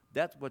daughter,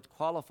 that's what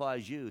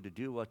qualifies you to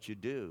do what you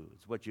do.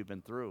 It's what you've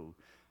been through.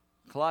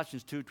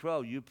 Colossians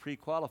 2:12, you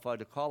pre-qualified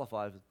to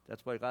qualify.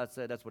 That's what God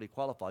said. That's what he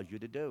qualifies you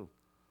to do.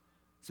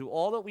 So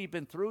all that we've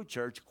been through,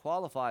 church,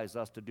 qualifies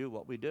us to do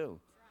what we do.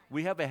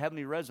 We have a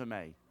heavenly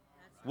resume.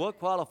 What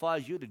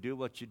qualifies you to do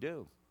what you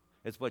do?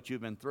 It's what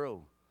you've been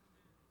through.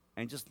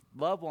 And just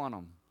love on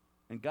them.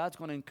 And God's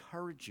going to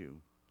encourage you.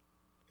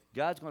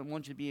 God's going to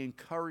want you to be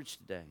encouraged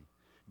today.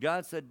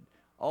 God said,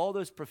 all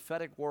those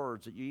prophetic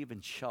words that you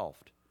even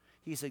shelved,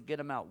 he said, get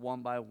them out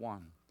one by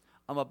one.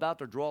 I'm about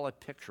to draw a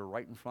picture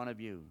right in front of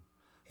you.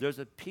 There's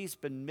a piece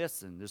been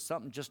missing. There's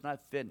something just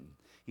not fitting.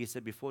 He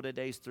said, before the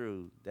day's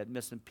through, that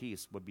missing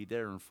piece will be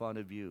there in front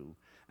of you.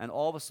 And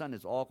all of a sudden,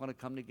 it's all going to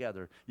come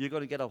together. You're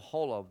going to get a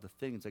hold of the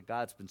things that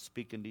God's been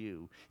speaking to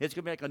you. It's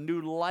going to be like a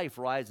new life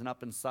rising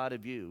up inside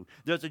of you.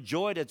 There's a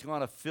joy that's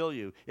going to fill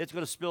you. It's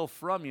going to spill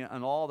from you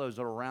and all those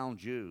that are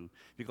around you.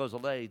 Because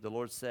the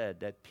Lord said,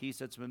 that piece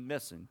that's been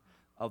missing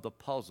of the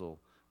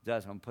puzzle,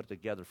 that's going to put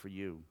together for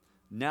you.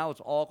 Now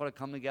it's all going to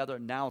come together.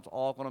 Now it's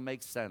all going to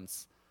make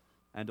sense.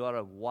 And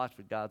daughter, watch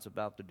what God's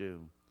about to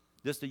do.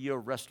 This is the year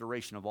of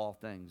restoration of all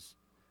things.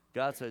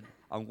 God said,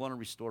 I'm going to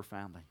restore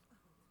family.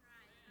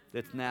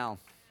 It's now.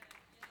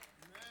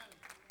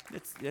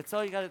 It's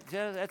all you got to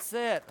do. That's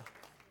it.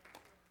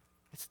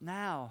 It's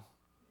now.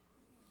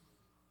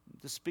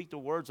 To speak the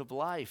words of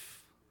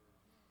life.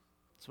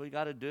 That's what you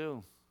got to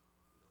do.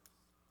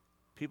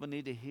 People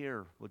need to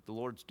hear what the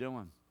Lord's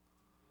doing.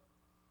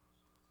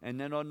 And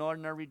then on an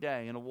ordinary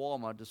day in a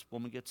Walmart, this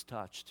woman gets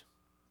touched.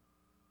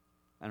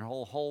 And her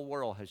whole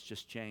world has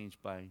just changed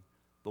by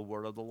the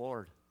word of the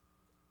Lord.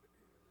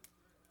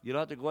 You don't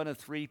have to go in a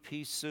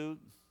 3-piece suit,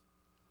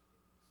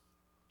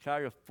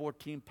 carry a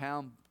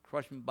 14-pound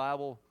crushing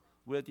Bible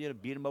with you to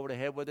beat them over the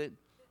head with it,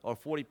 or a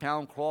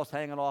 40-pound cross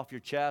hanging off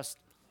your chest.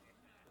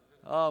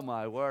 Oh,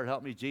 my word.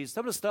 Help me, Jesus.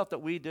 Some of the stuff that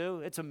we do,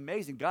 it's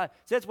amazing. God,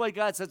 that's why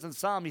God says in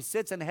Psalm, he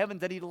sits in heaven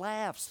and he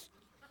laughs.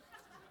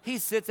 He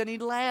sits and he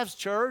laughs,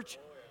 church.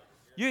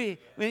 You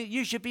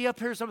should be up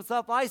here. Some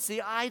stuff I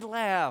see, I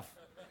laugh.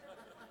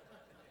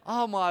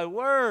 Oh, my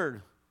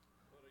word.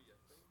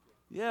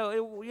 Yeah,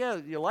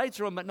 your lights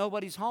are on, but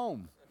nobody's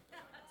home.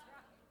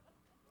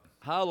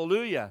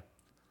 Hallelujah.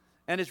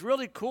 And it's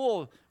really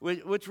cool.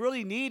 What's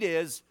really neat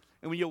is,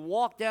 and when you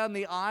walk down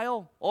the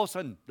aisle, all of a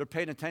sudden, they're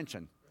paying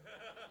attention.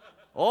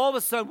 All of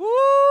a sudden,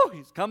 woo,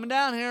 he's coming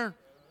down here.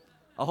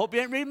 I hope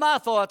you ain't reading my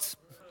thoughts.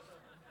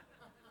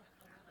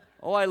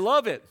 Oh, I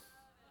love it.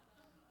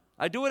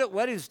 I do it at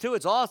weddings, too.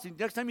 It's awesome.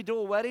 Next time you do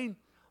a wedding,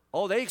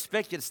 oh, they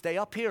expect you to stay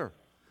up here,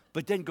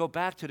 but then go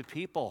back to the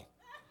people.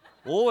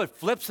 Oh, it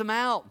flips them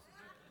out.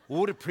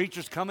 Oh, the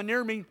preacher's coming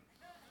near me.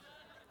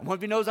 I wonder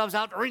if he knows I was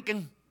out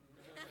drinking.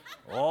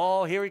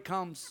 Oh, here he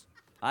comes.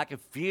 I can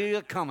feel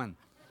it coming.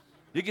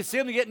 You can see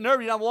him getting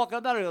nervous. I'm walking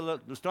up there.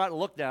 They're starting to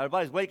look now.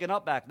 Everybody's waking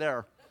up back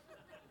there.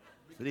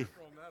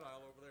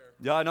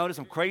 Yeah, I know there's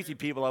some crazy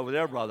people over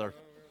there, brother.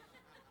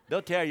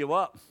 They'll tear you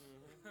up.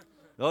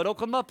 No, don't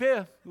come up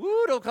here.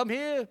 Ooh, don't come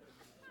here.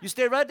 You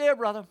stay right there,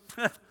 brother.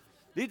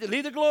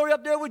 leave the glory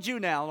up there with you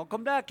now. Don't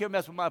come back here and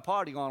mess with my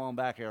party going on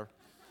back here.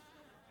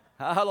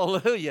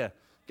 Hallelujah.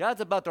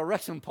 God's about to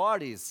wreck some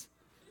parties.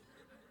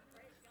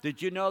 Did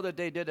you know that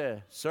they did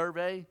a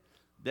survey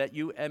that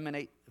you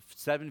emanate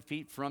 7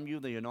 feet from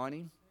you, the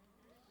anointing?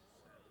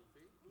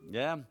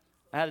 Yeah.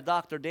 I had a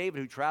Dr. David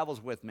who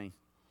travels with me.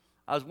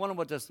 I was wondering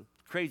what this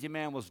crazy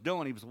man was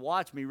doing. He was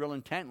watching me real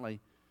intently.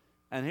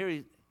 And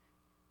here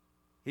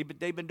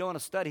they've been doing a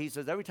study. He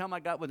says, every time I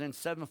got within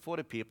 7 foot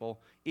of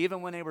people,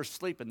 even when they were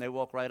sleeping, they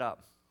woke right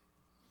up.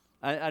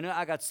 I know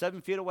I got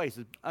 7 feet away.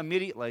 So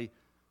immediately,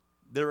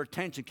 their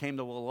attention came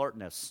to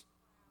alertness.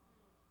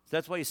 So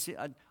that's why you see,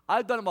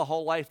 I've done it my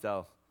whole life,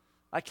 though.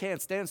 I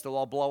can't stand still.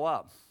 I'll blow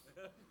up.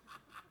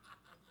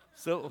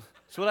 So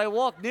when I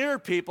walk near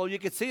people, you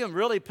can see them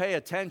really pay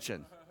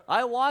attention.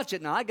 I watch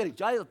it now. I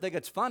think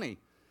it's funny,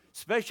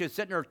 especially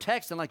sitting there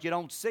texting like you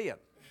don't see it.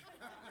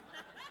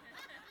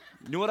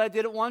 You know what I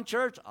did at one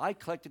church? I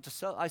collected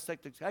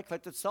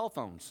cell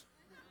phones.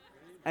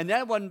 And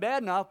that wasn't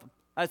bad enough.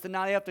 I said,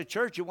 now after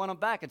church, you want them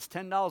back. It's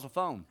 $10 a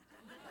phone.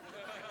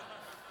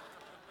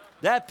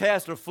 That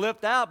pastor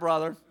flipped out,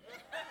 brother.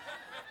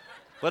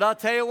 But I'll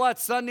tell you what,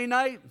 Sunday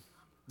night,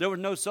 there were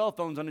no cell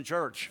phones in the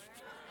church.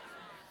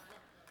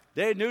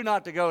 They knew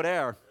not to go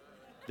there.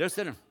 They're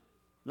sitting there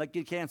like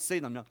you can't see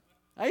them.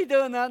 How you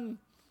doing, nothing?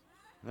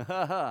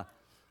 I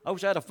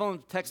wish I had a phone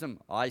to text them,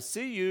 I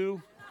see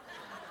you.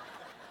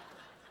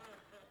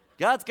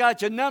 God's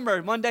got your number.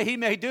 One day he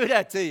may do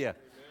that to you.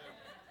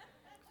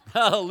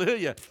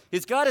 Hallelujah.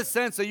 He's got a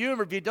sense of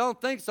humor. If you don't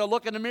think so,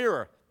 look in the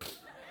mirror.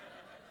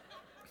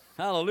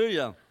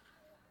 Hallelujah.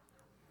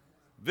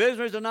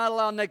 Visionaries are not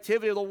allowing the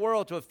activity of the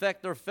world to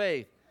affect their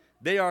faith.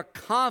 They are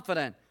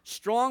confident,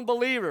 strong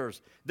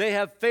believers. They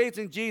have faith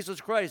in Jesus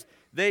Christ.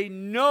 They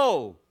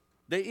know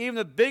that even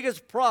the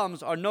biggest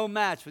problems are no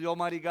match for the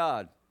Almighty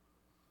God.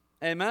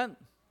 Amen?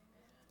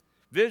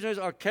 Visionaries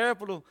are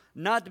careful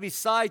not to be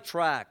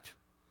sidetracked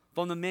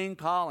from the main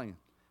calling.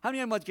 How many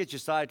of them want to get you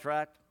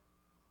sidetracked?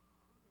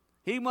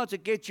 He wants to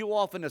get you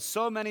off into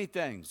so many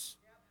things.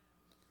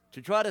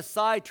 To try to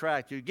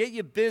sidetrack you, get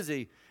you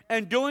busy,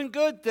 and doing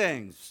good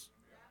things.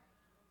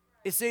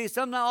 You see,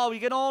 sometimes, you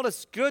get all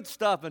this good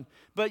stuff,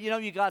 but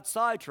you got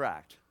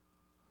sidetracked.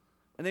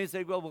 And then you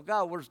say, well,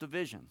 God, where's the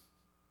vision?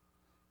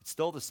 It's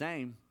still the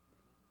same,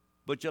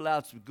 but you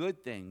allowed some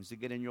good things to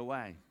get in your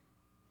way.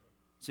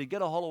 So you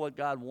get a hold of what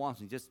God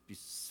wants and just be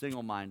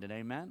single-minded,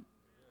 amen?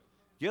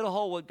 Get a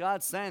hold of what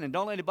God's saying, and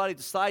don't let anybody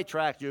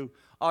sidetrack you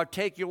or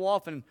take you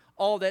off and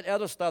all that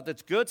other stuff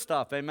that's good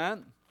stuff,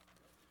 amen?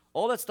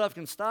 All that stuff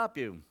can stop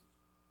you.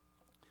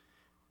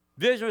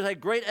 Visionaries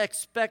have great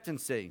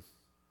expectancy.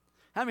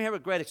 How many have a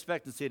great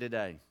expectancy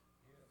today?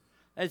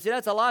 And see,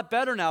 that's a lot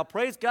better now.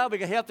 Praise God, we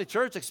got half the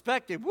church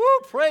expecting. Woo,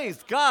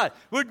 praise God.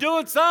 We're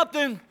doing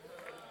something.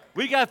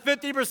 We got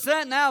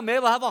 50% now. Maybe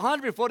we'll have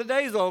 100 before the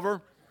day's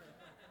over.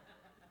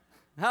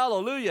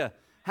 Hallelujah.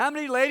 How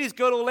many ladies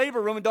go to a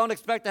labor room and don't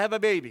expect to have a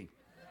baby?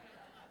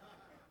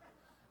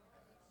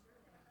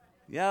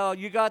 Yeah,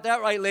 you got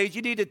that right, ladies.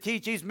 You need to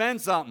teach these men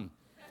something.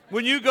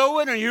 When you go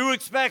in there, you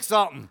expect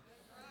something.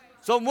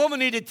 Some woman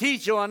need to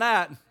teach you on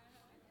that.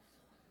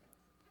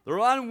 They're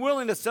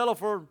unwilling to settle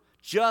for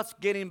just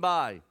getting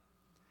by.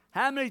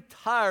 How many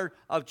tired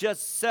of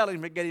just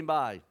settling for getting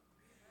by?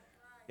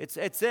 It's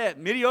it.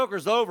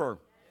 Mediocre's over.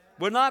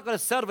 We're not going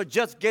to settle for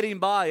just getting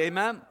by.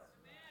 Amen?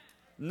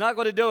 Not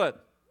going to do it.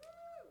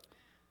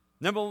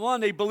 Number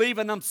one, they believe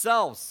in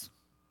themselves.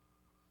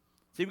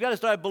 See, we've got to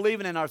start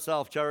believing in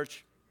ourselves,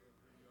 church.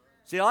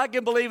 See, I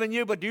can believe in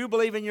you, but do you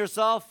believe in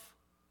yourself?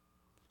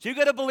 So you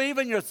got to believe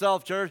in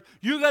yourself, church.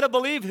 You got to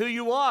believe who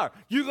you are.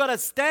 You got to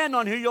stand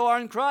on who you are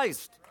in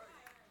Christ.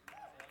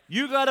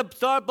 You got to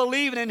start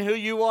believing in who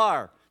you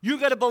are. You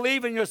got to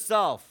believe in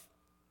yourself.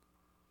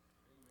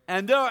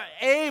 And they're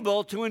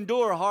able to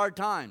endure hard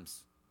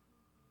times.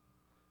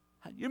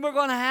 You're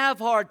going to have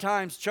hard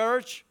times,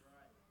 church.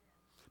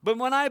 But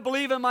when I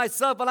believe in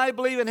myself and I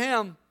believe in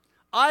Him,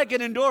 I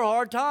can endure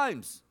hard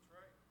times.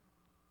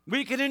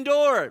 We can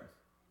endure it.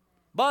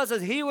 Bible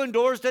says, he who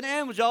endures to the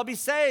end shall be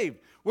saved.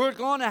 We're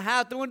going to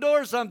have to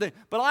endure something.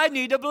 But I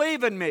need to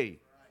believe in me.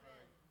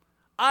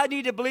 I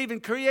need to believe in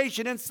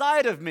creation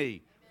inside of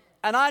me.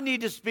 And I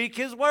need to speak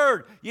His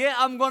word. Yeah,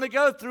 I'm going to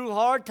go through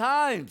hard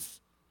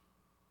times.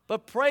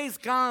 But praise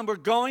God, we're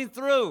going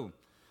through.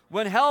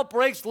 When hell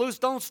breaks loose,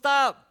 don't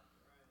stop.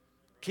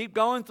 Keep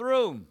going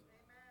through.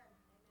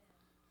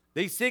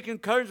 They seek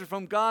encouragement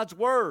from God's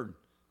word.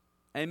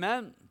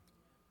 Amen.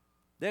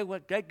 They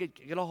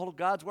get a hold of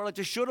God's word like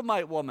the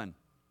Shunammite woman.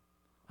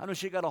 I know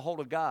she got a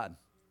hold of God.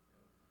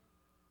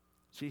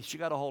 She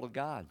got a hold of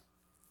God.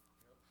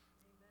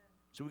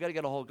 So we got to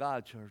get a hold of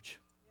God, church.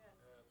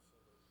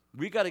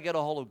 We got to get a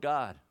hold of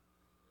God.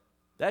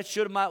 That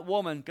Shunammite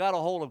woman got a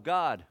hold of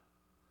God.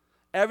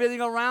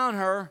 Everything around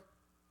her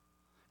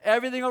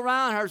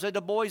said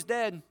the boy's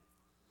dead.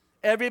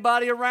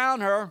 Everybody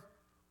around her,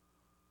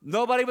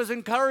 nobody was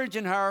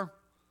encouraging her.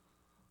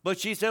 But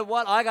she said,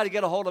 what? I got to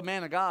get a hold of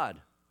man of God.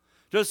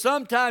 So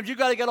sometimes you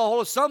got to get a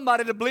hold of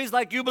somebody that believes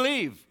like you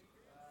believe.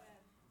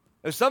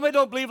 If somebody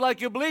don't believe like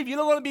you believe, you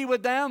don't want to be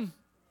with them.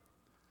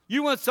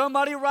 You want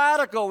somebody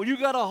radical. When you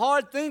got a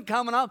hard thing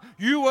coming up,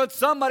 you want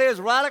somebody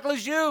as radical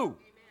as you. Amen.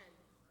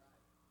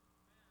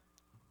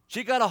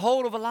 She got a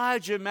hold of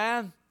Elijah,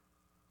 man.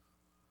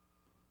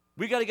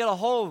 We got to get a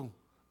hold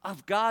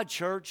of God,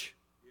 church.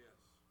 Yes.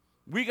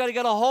 We got to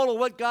get a hold of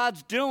what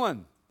God's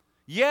doing.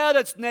 Yeah,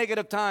 that's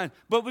negative time,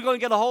 but we're going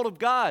to get a hold of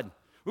God.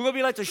 We're going to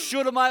be like the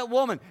Shunammite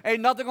woman.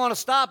 Ain't nothing going to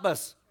stop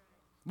us.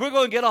 We're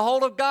going to get a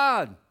hold of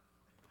God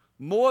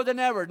more than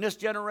ever in this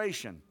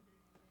generation.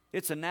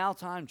 It's a now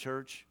time,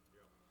 church.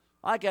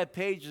 I got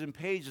pages and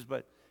pages,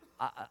 but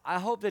I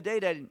hope today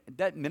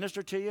that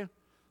minister to you.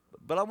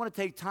 But I want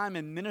to take time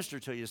and minister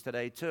to you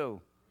today,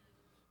 too.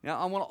 Now,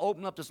 I want to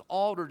open up this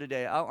altar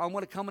today. I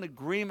want to come in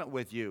agreement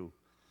with you.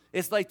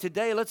 It's like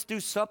today, let's do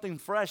something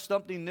fresh,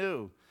 something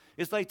new.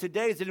 It's like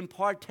today is an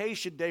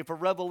impartation day for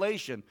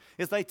revelation.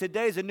 It's like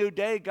today is a new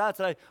day. God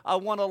said, I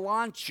want to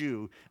launch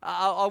you.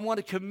 I want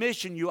to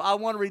commission you. I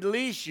want to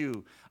release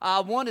you.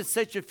 I want to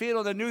set your feet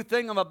on the new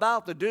thing I'm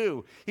about to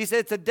do. He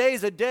said, today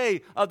is a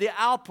day of the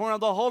outpouring of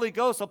the Holy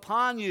Ghost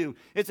upon you.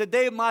 It's a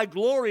day of my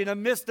glory in the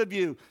midst of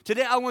you.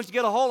 Today I want you to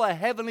get a hold of a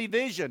heavenly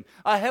vision,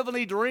 a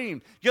heavenly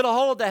dream. Get a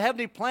hold of the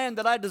heavenly plan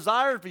that I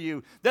desire for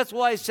you. That's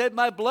why I shed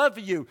my blood for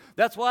you.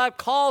 That's why I've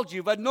called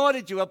you, I've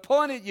anointed you,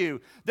 appointed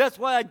you. That's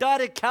why I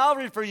died at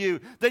Calvary for you,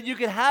 that you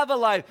could have a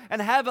life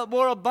and have it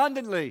more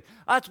abundantly.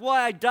 That's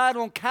why I died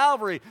on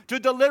Calvary, to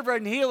deliver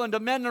and heal and to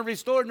mend and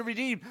restore and to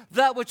redeem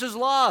that which is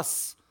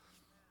lost.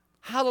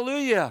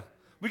 Hallelujah.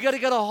 We got to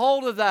get a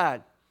hold of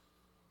that.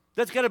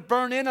 That's got to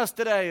burn in us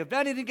today. If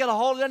anything, get a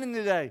hold of anything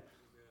today. Amen.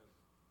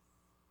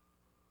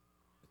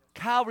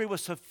 Calvary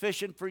was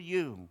sufficient for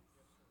you.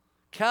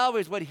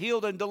 Calvary is what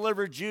healed and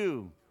delivered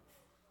you.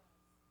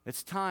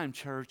 It's time,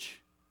 church.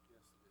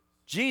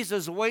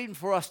 Jesus is waiting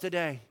for us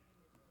today.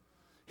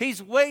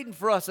 He's waiting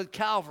for us at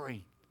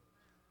Calvary.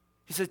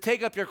 He said,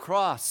 take up your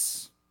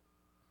cross.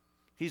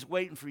 He's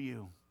waiting for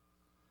you.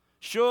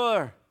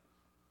 Sure,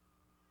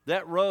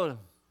 that road,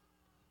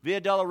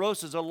 Via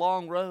Dolorosa, is a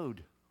long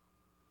road.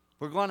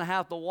 We're going to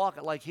have to walk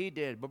it like He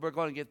did, but we're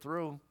going to get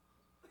through.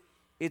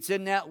 It's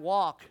in that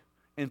walk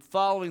and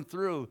following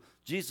through.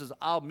 Jesus,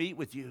 I'll meet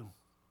with you.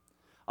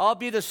 I'll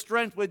be the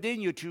strength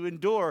within you to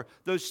endure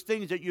those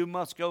things that you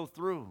must go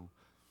through.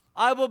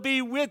 I will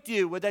be with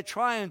you when that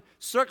trying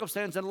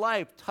circumstance in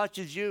life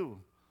touches you.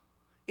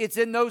 It's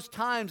in those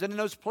times and in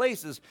those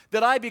places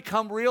that I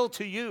become real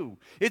to you.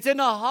 It's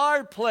in a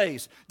hard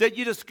place that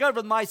you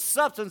discover my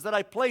substance that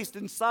I placed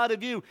inside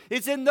of you.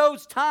 It's in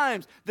those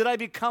times that I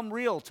become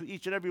real to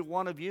each and every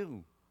one of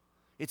you.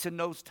 It's in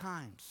those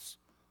times.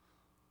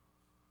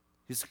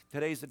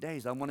 Today's the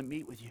days I want to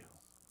meet with you.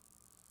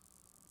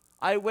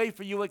 I wait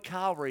for you at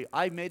Calvary.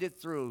 I made it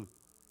through.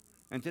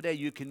 And today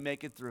you can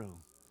make it through.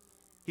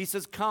 He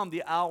says, come,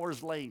 the hour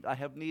is late. I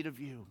have need of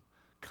you.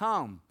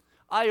 Come.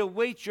 I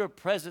await your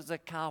presence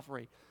at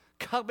Calvary.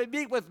 Come and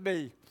meet with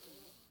me.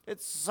 And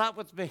sup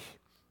with me.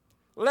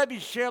 Let me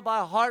share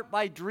my heart,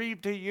 my dream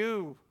to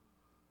you.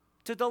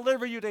 To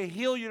deliver you, to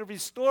heal you, to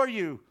restore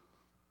you.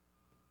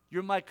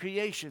 You're my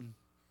creation.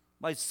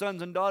 My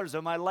sons and daughters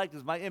are my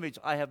likeness, my image.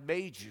 I have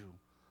made you.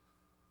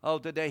 Oh,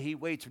 today He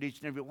waits for each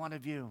and every one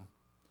of you.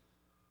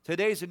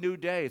 Today's a new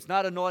day. It's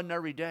not an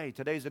ordinary day.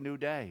 Today's a new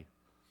day.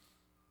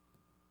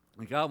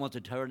 And God wants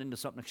to turn it into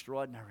something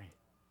extraordinary.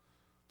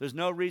 There's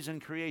no reason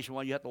in creation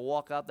why you have to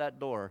walk out that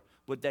door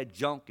with that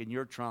junk in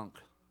your trunk.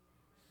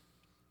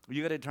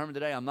 You got to determine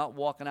today, I'm not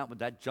walking out with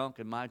that junk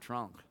in my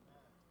trunk.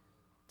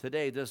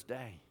 Today, this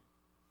day.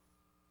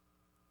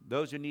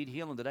 Those who need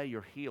healing today,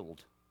 you're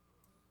healed.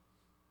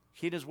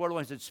 He in His word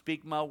when He said,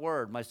 speak my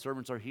word, my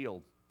servants are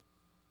healed.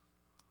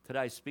 Today,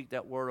 I speak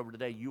that word over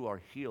today. You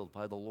are healed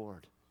by the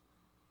Lord.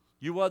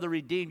 You are the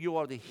redeemed. You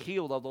are the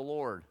healed of the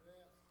Lord.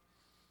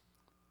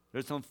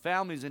 There's some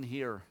families in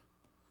here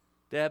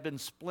that have been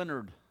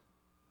splintered.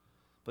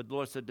 But the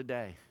Lord said,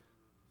 today,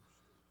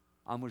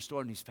 I'm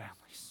restoring these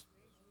families.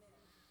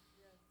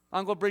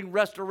 I'm going to bring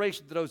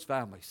restoration to those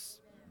families.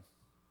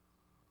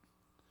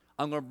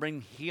 I'm going to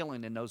bring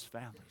healing in those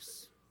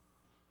families.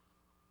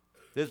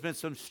 There's been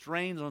some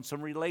strains on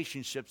some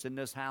relationships in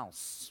this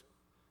house.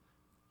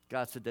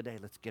 God said, today,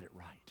 let's get it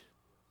right.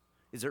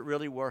 Is it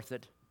really worth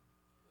it?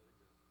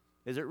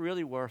 Is it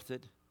really worth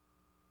it?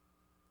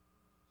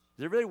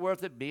 Is it really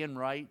worth it being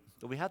right?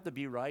 Do we have to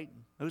be right?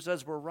 Who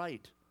says we're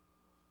right?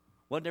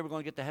 One day we're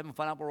going to get to heaven and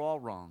find out we're all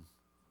wrong.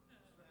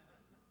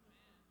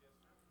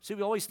 See,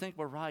 we always think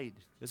we're right.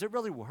 Is it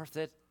really worth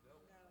it?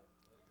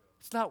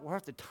 It's not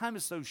worth it. Time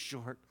is so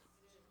short.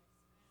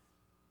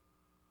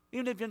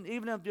 Even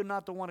if you're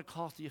not the one to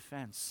cause the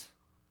offense.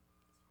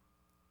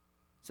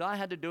 So I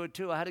had to do it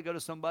too. I had to go to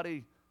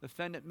somebody that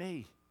offended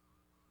me.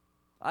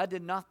 I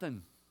did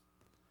nothing.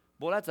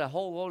 Boy, that's a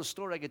whole load of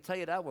story. I could tell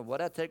you that one. Well,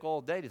 that'd take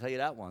all day to tell you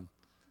that one.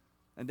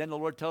 And then the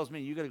Lord tells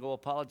me, you got to go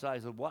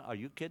apologize. What? Are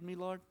you kidding me,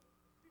 Lord?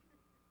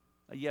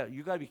 Yeah,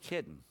 you got to be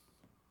kidding.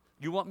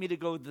 You want me to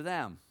go to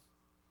them?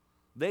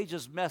 They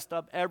just messed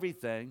up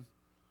everything.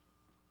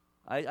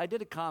 I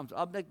did a conference.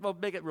 I'll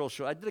make it real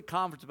short. I did a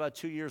conference about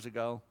 2 years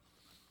ago,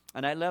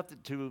 and I left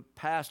it to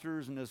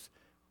pastors and this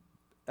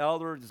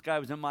elder. This guy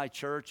was in my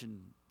church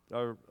and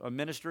our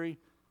ministry.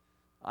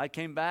 I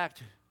came back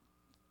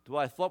to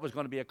what I thought was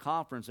going to be a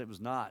conference. It was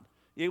not.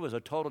 It was a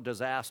total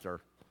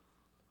disaster.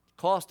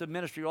 Cost the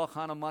ministry all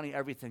kind of money,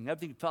 everything.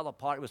 Everything fell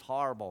apart. It was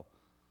horrible.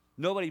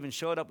 Nobody even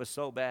showed up. It was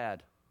so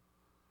bad.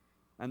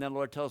 And then the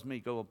Lord tells me,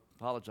 go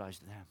apologize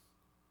to them.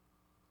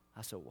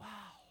 I said, wow.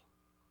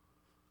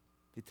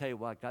 To tell you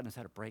what, God knows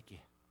how to break you.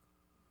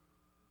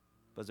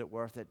 Was it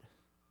worth it?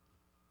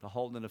 To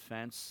hold an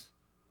offense?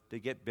 To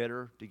get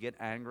bitter? To get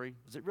angry?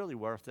 Is it really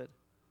worth it?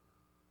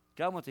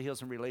 God wants to heal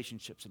some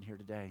relationships in here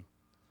today.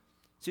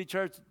 See,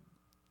 church,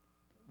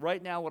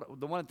 right now, one of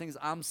the things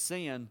I'm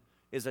seeing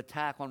is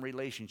attack on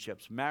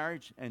relationships.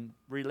 Marriage and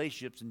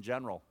relationships in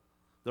general.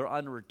 They're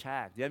under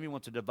attack. The enemy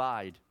wants to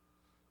divide.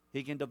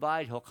 He can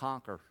divide, he'll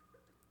conquer.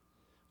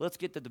 Let's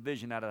get the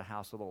division out of the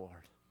house of the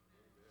Lord.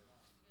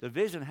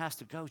 Division has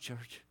to go,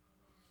 church.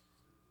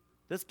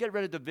 Let's get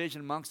rid of division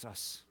amongst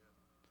us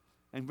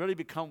and really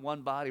become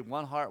one body,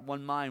 one heart,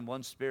 one mind,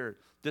 one spirit.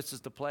 This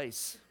is the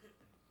place.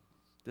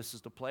 This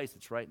is the place.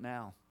 It's right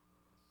now.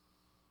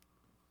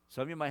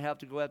 Some of you might have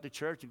to go out to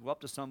church and go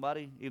up to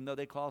somebody, even though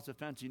they cause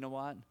offense. You know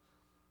what?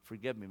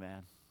 Forgive me,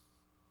 man.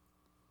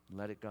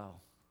 Let it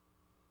go.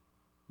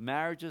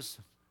 Marriages,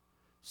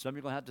 some of you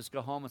are going to have to just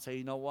go home and say,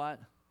 you know what?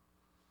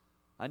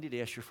 I need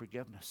to ask your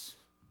forgiveness.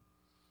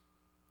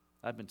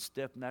 I've been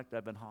stiff-necked.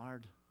 I've been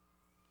hard.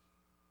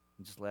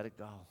 And just let it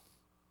go.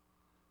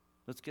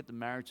 Let's get the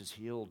marriages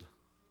healed.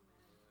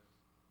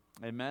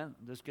 Amen?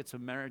 Let's get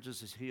some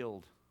marriages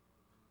healed.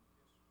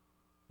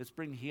 Let's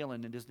bring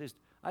healing. And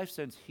I've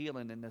sensed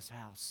healing in this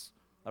house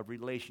of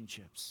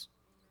relationships.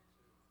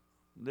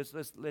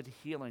 Let's let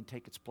healing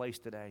take its place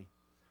today.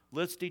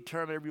 Let's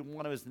determine every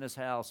one of us in this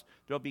house,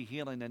 there'll be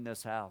healing in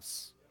this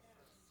house.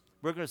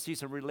 We're going to see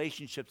some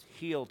relationships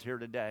healed here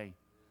today.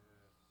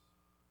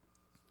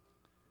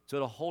 So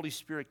the Holy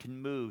Spirit can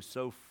move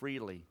so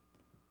freely.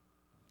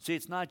 See,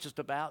 it's not just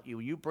about you.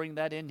 You bring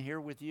that in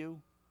here with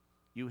you,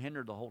 you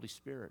hinder the Holy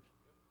Spirit.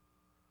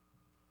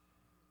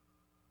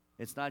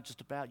 It's not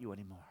just about you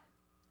anymore.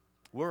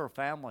 We're a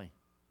family.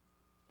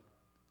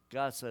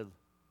 God said,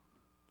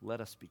 let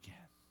us begin.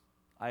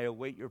 I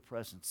await your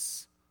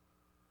presence.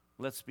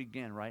 Let's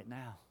begin right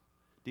now.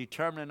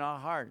 Determine in our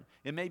heart.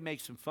 It may make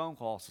some phone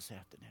calls this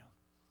afternoon.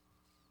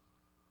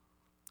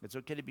 It's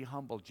okay to be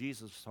humble.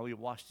 Jesus, how he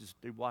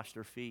washed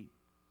their feet.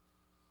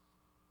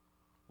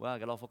 Well, I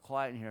got awful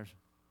quiet in here.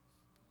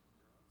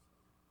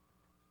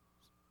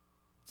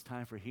 It's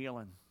time for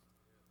healing.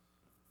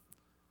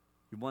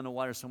 You want to know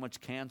why there's so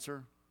much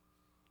cancer?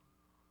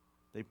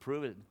 They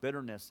prove it.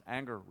 Bitterness,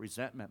 anger,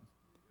 resentment.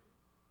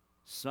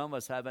 Some of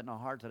us have it in our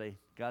heart today.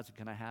 God said,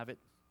 can I have it?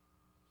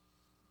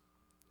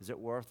 Is it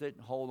worth it?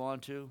 Hold on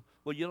to?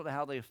 Well, you don't know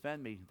how they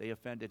offend me. They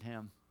offended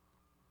him.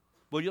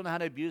 Well, you don't know how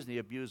they abuse me. They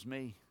abused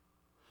me.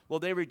 Well,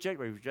 they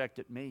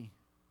rejected me.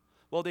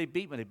 Well, they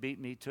beat me. They beat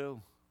me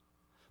too.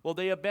 Well,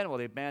 they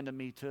abandoned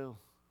me too.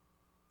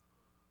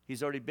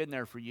 He's already been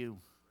there for you.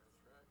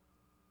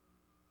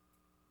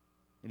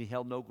 And he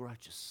held no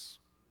grudges.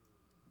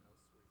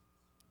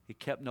 He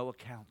kept no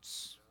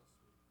accounts.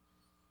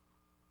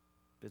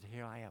 But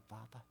here I am,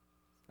 Papa.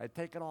 I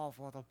take it all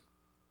for them.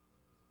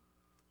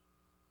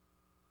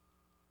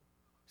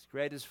 His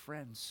greatest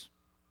friends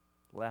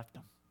left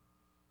him.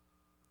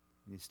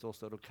 And he still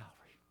stood on Calvary.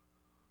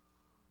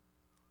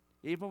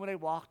 Even when they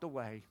walked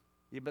away,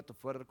 even at the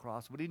foot of the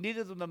cross, when he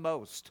needed them the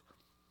most,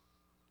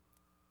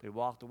 they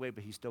walked away,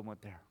 but he still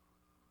went there.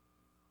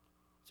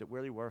 Is it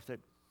really worth it?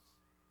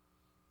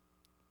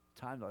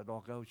 Time to let it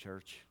all go,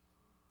 church.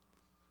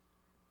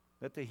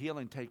 Let the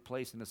healing take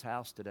place in this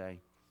house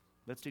today.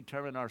 Let's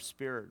determine our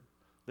spirit.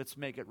 Let's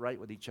make it right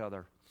with each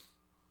other.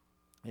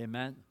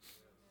 Amen?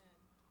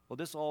 Well,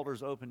 this altar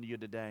is open to you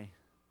today.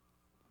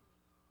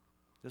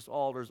 This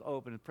altar is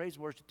open. And praise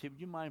worship team,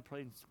 would you mind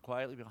praying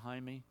quietly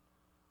behind me?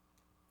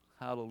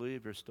 Hallelujah,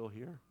 if you're still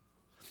here.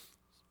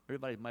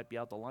 Everybody might be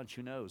out to lunch,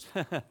 who knows?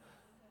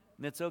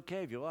 And it's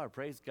okay if you are,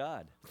 praise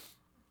God.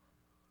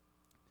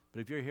 But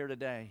if you're here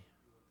today,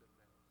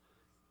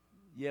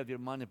 you have your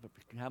money,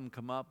 have them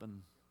come up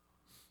and,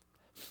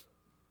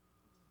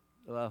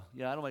 I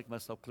don't make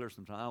myself clear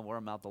sometimes. I don't wear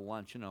them out to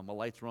lunch. You know, my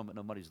lights are on, but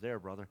nobody's there,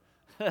 brother.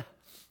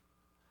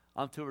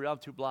 I'm 2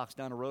 blocks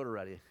down the road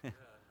already.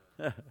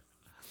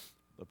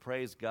 But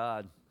praise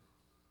God.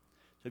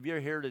 So if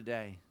you're here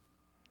today,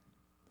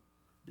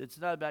 it's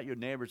not about your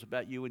neighbors, it's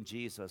about you and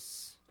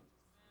Jesus.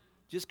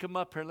 Just come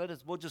up here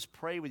and we'll just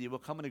pray with you. We'll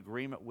come in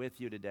agreement with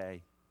you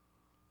today.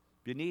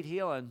 If you need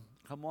healing,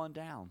 come on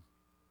down.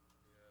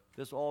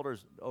 This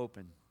altar's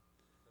open.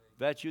 If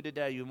that's you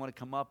today, you want to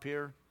come up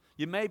here.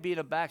 You may be in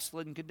a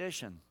backslidden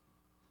condition.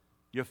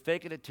 You're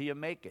faking it till you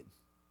make it.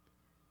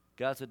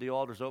 God said the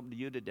altar's open to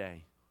you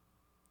today.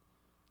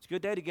 It's a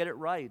good day to get it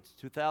right. It's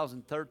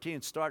 2013,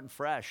 it's starting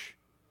fresh.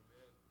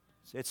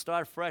 It's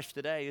start fresh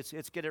today.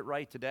 It's get it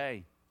right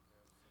today.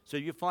 So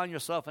if you find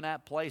yourself in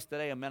that place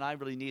today, man, I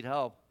really need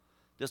help.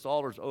 This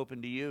altar's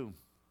open to you.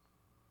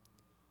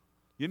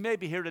 You may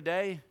be here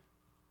today.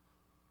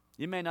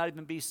 You may not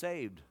even be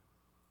saved.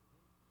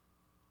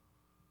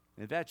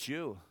 If that's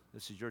you,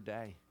 this is your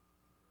day.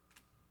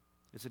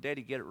 It's a day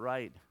to get it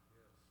right.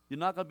 You're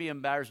not going to be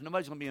embarrassed.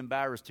 Nobody's going to be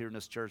embarrassed here in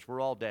this church.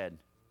 We're all dead.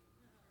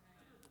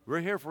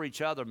 We're here for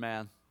each other,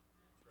 man.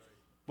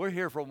 We're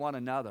here for one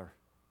another.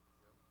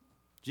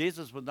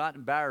 Jesus was not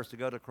embarrassed to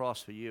go to the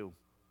cross for you.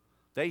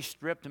 They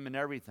stripped him and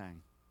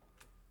everything.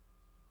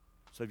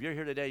 So if you're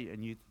here today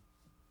and you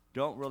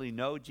don't really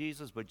know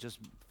Jesus but just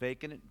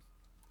faking it,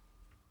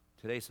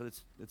 today, so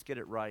let's get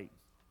it right.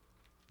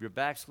 If you're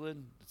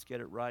backslidden, let's get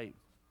it right.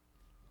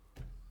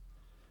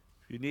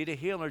 If you need a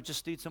healer,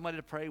 just need somebody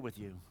to pray with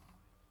you.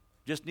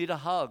 Just need a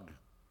hug.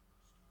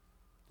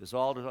 This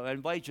altar, I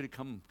invite you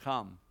to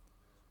come.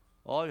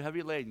 All you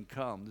heavy laden,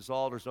 come. This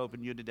altar's open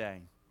to you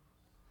today.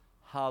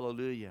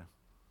 Hallelujah.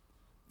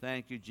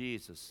 Thank you,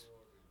 Jesus.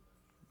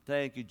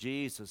 Thank you,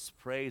 Jesus.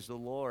 Praise the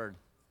Lord.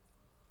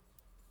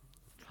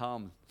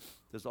 Come.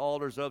 This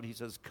altar's open. He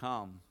says,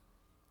 come.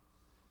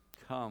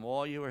 Come.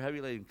 All you who are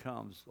heavy laden,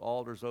 come. This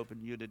altar's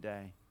open to you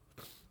today.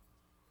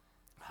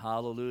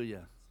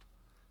 Hallelujah.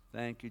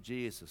 Thank you,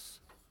 Jesus.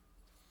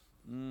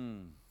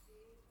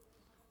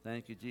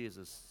 Thank you,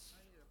 Jesus. I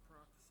need a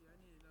prophecy. I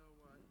need to know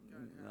what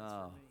God has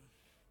for me.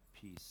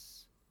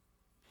 Peace.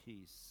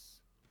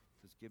 Peace.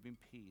 Just give him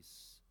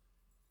peace.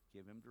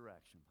 Give him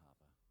direction, Papa.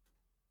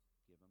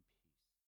 Give him peace.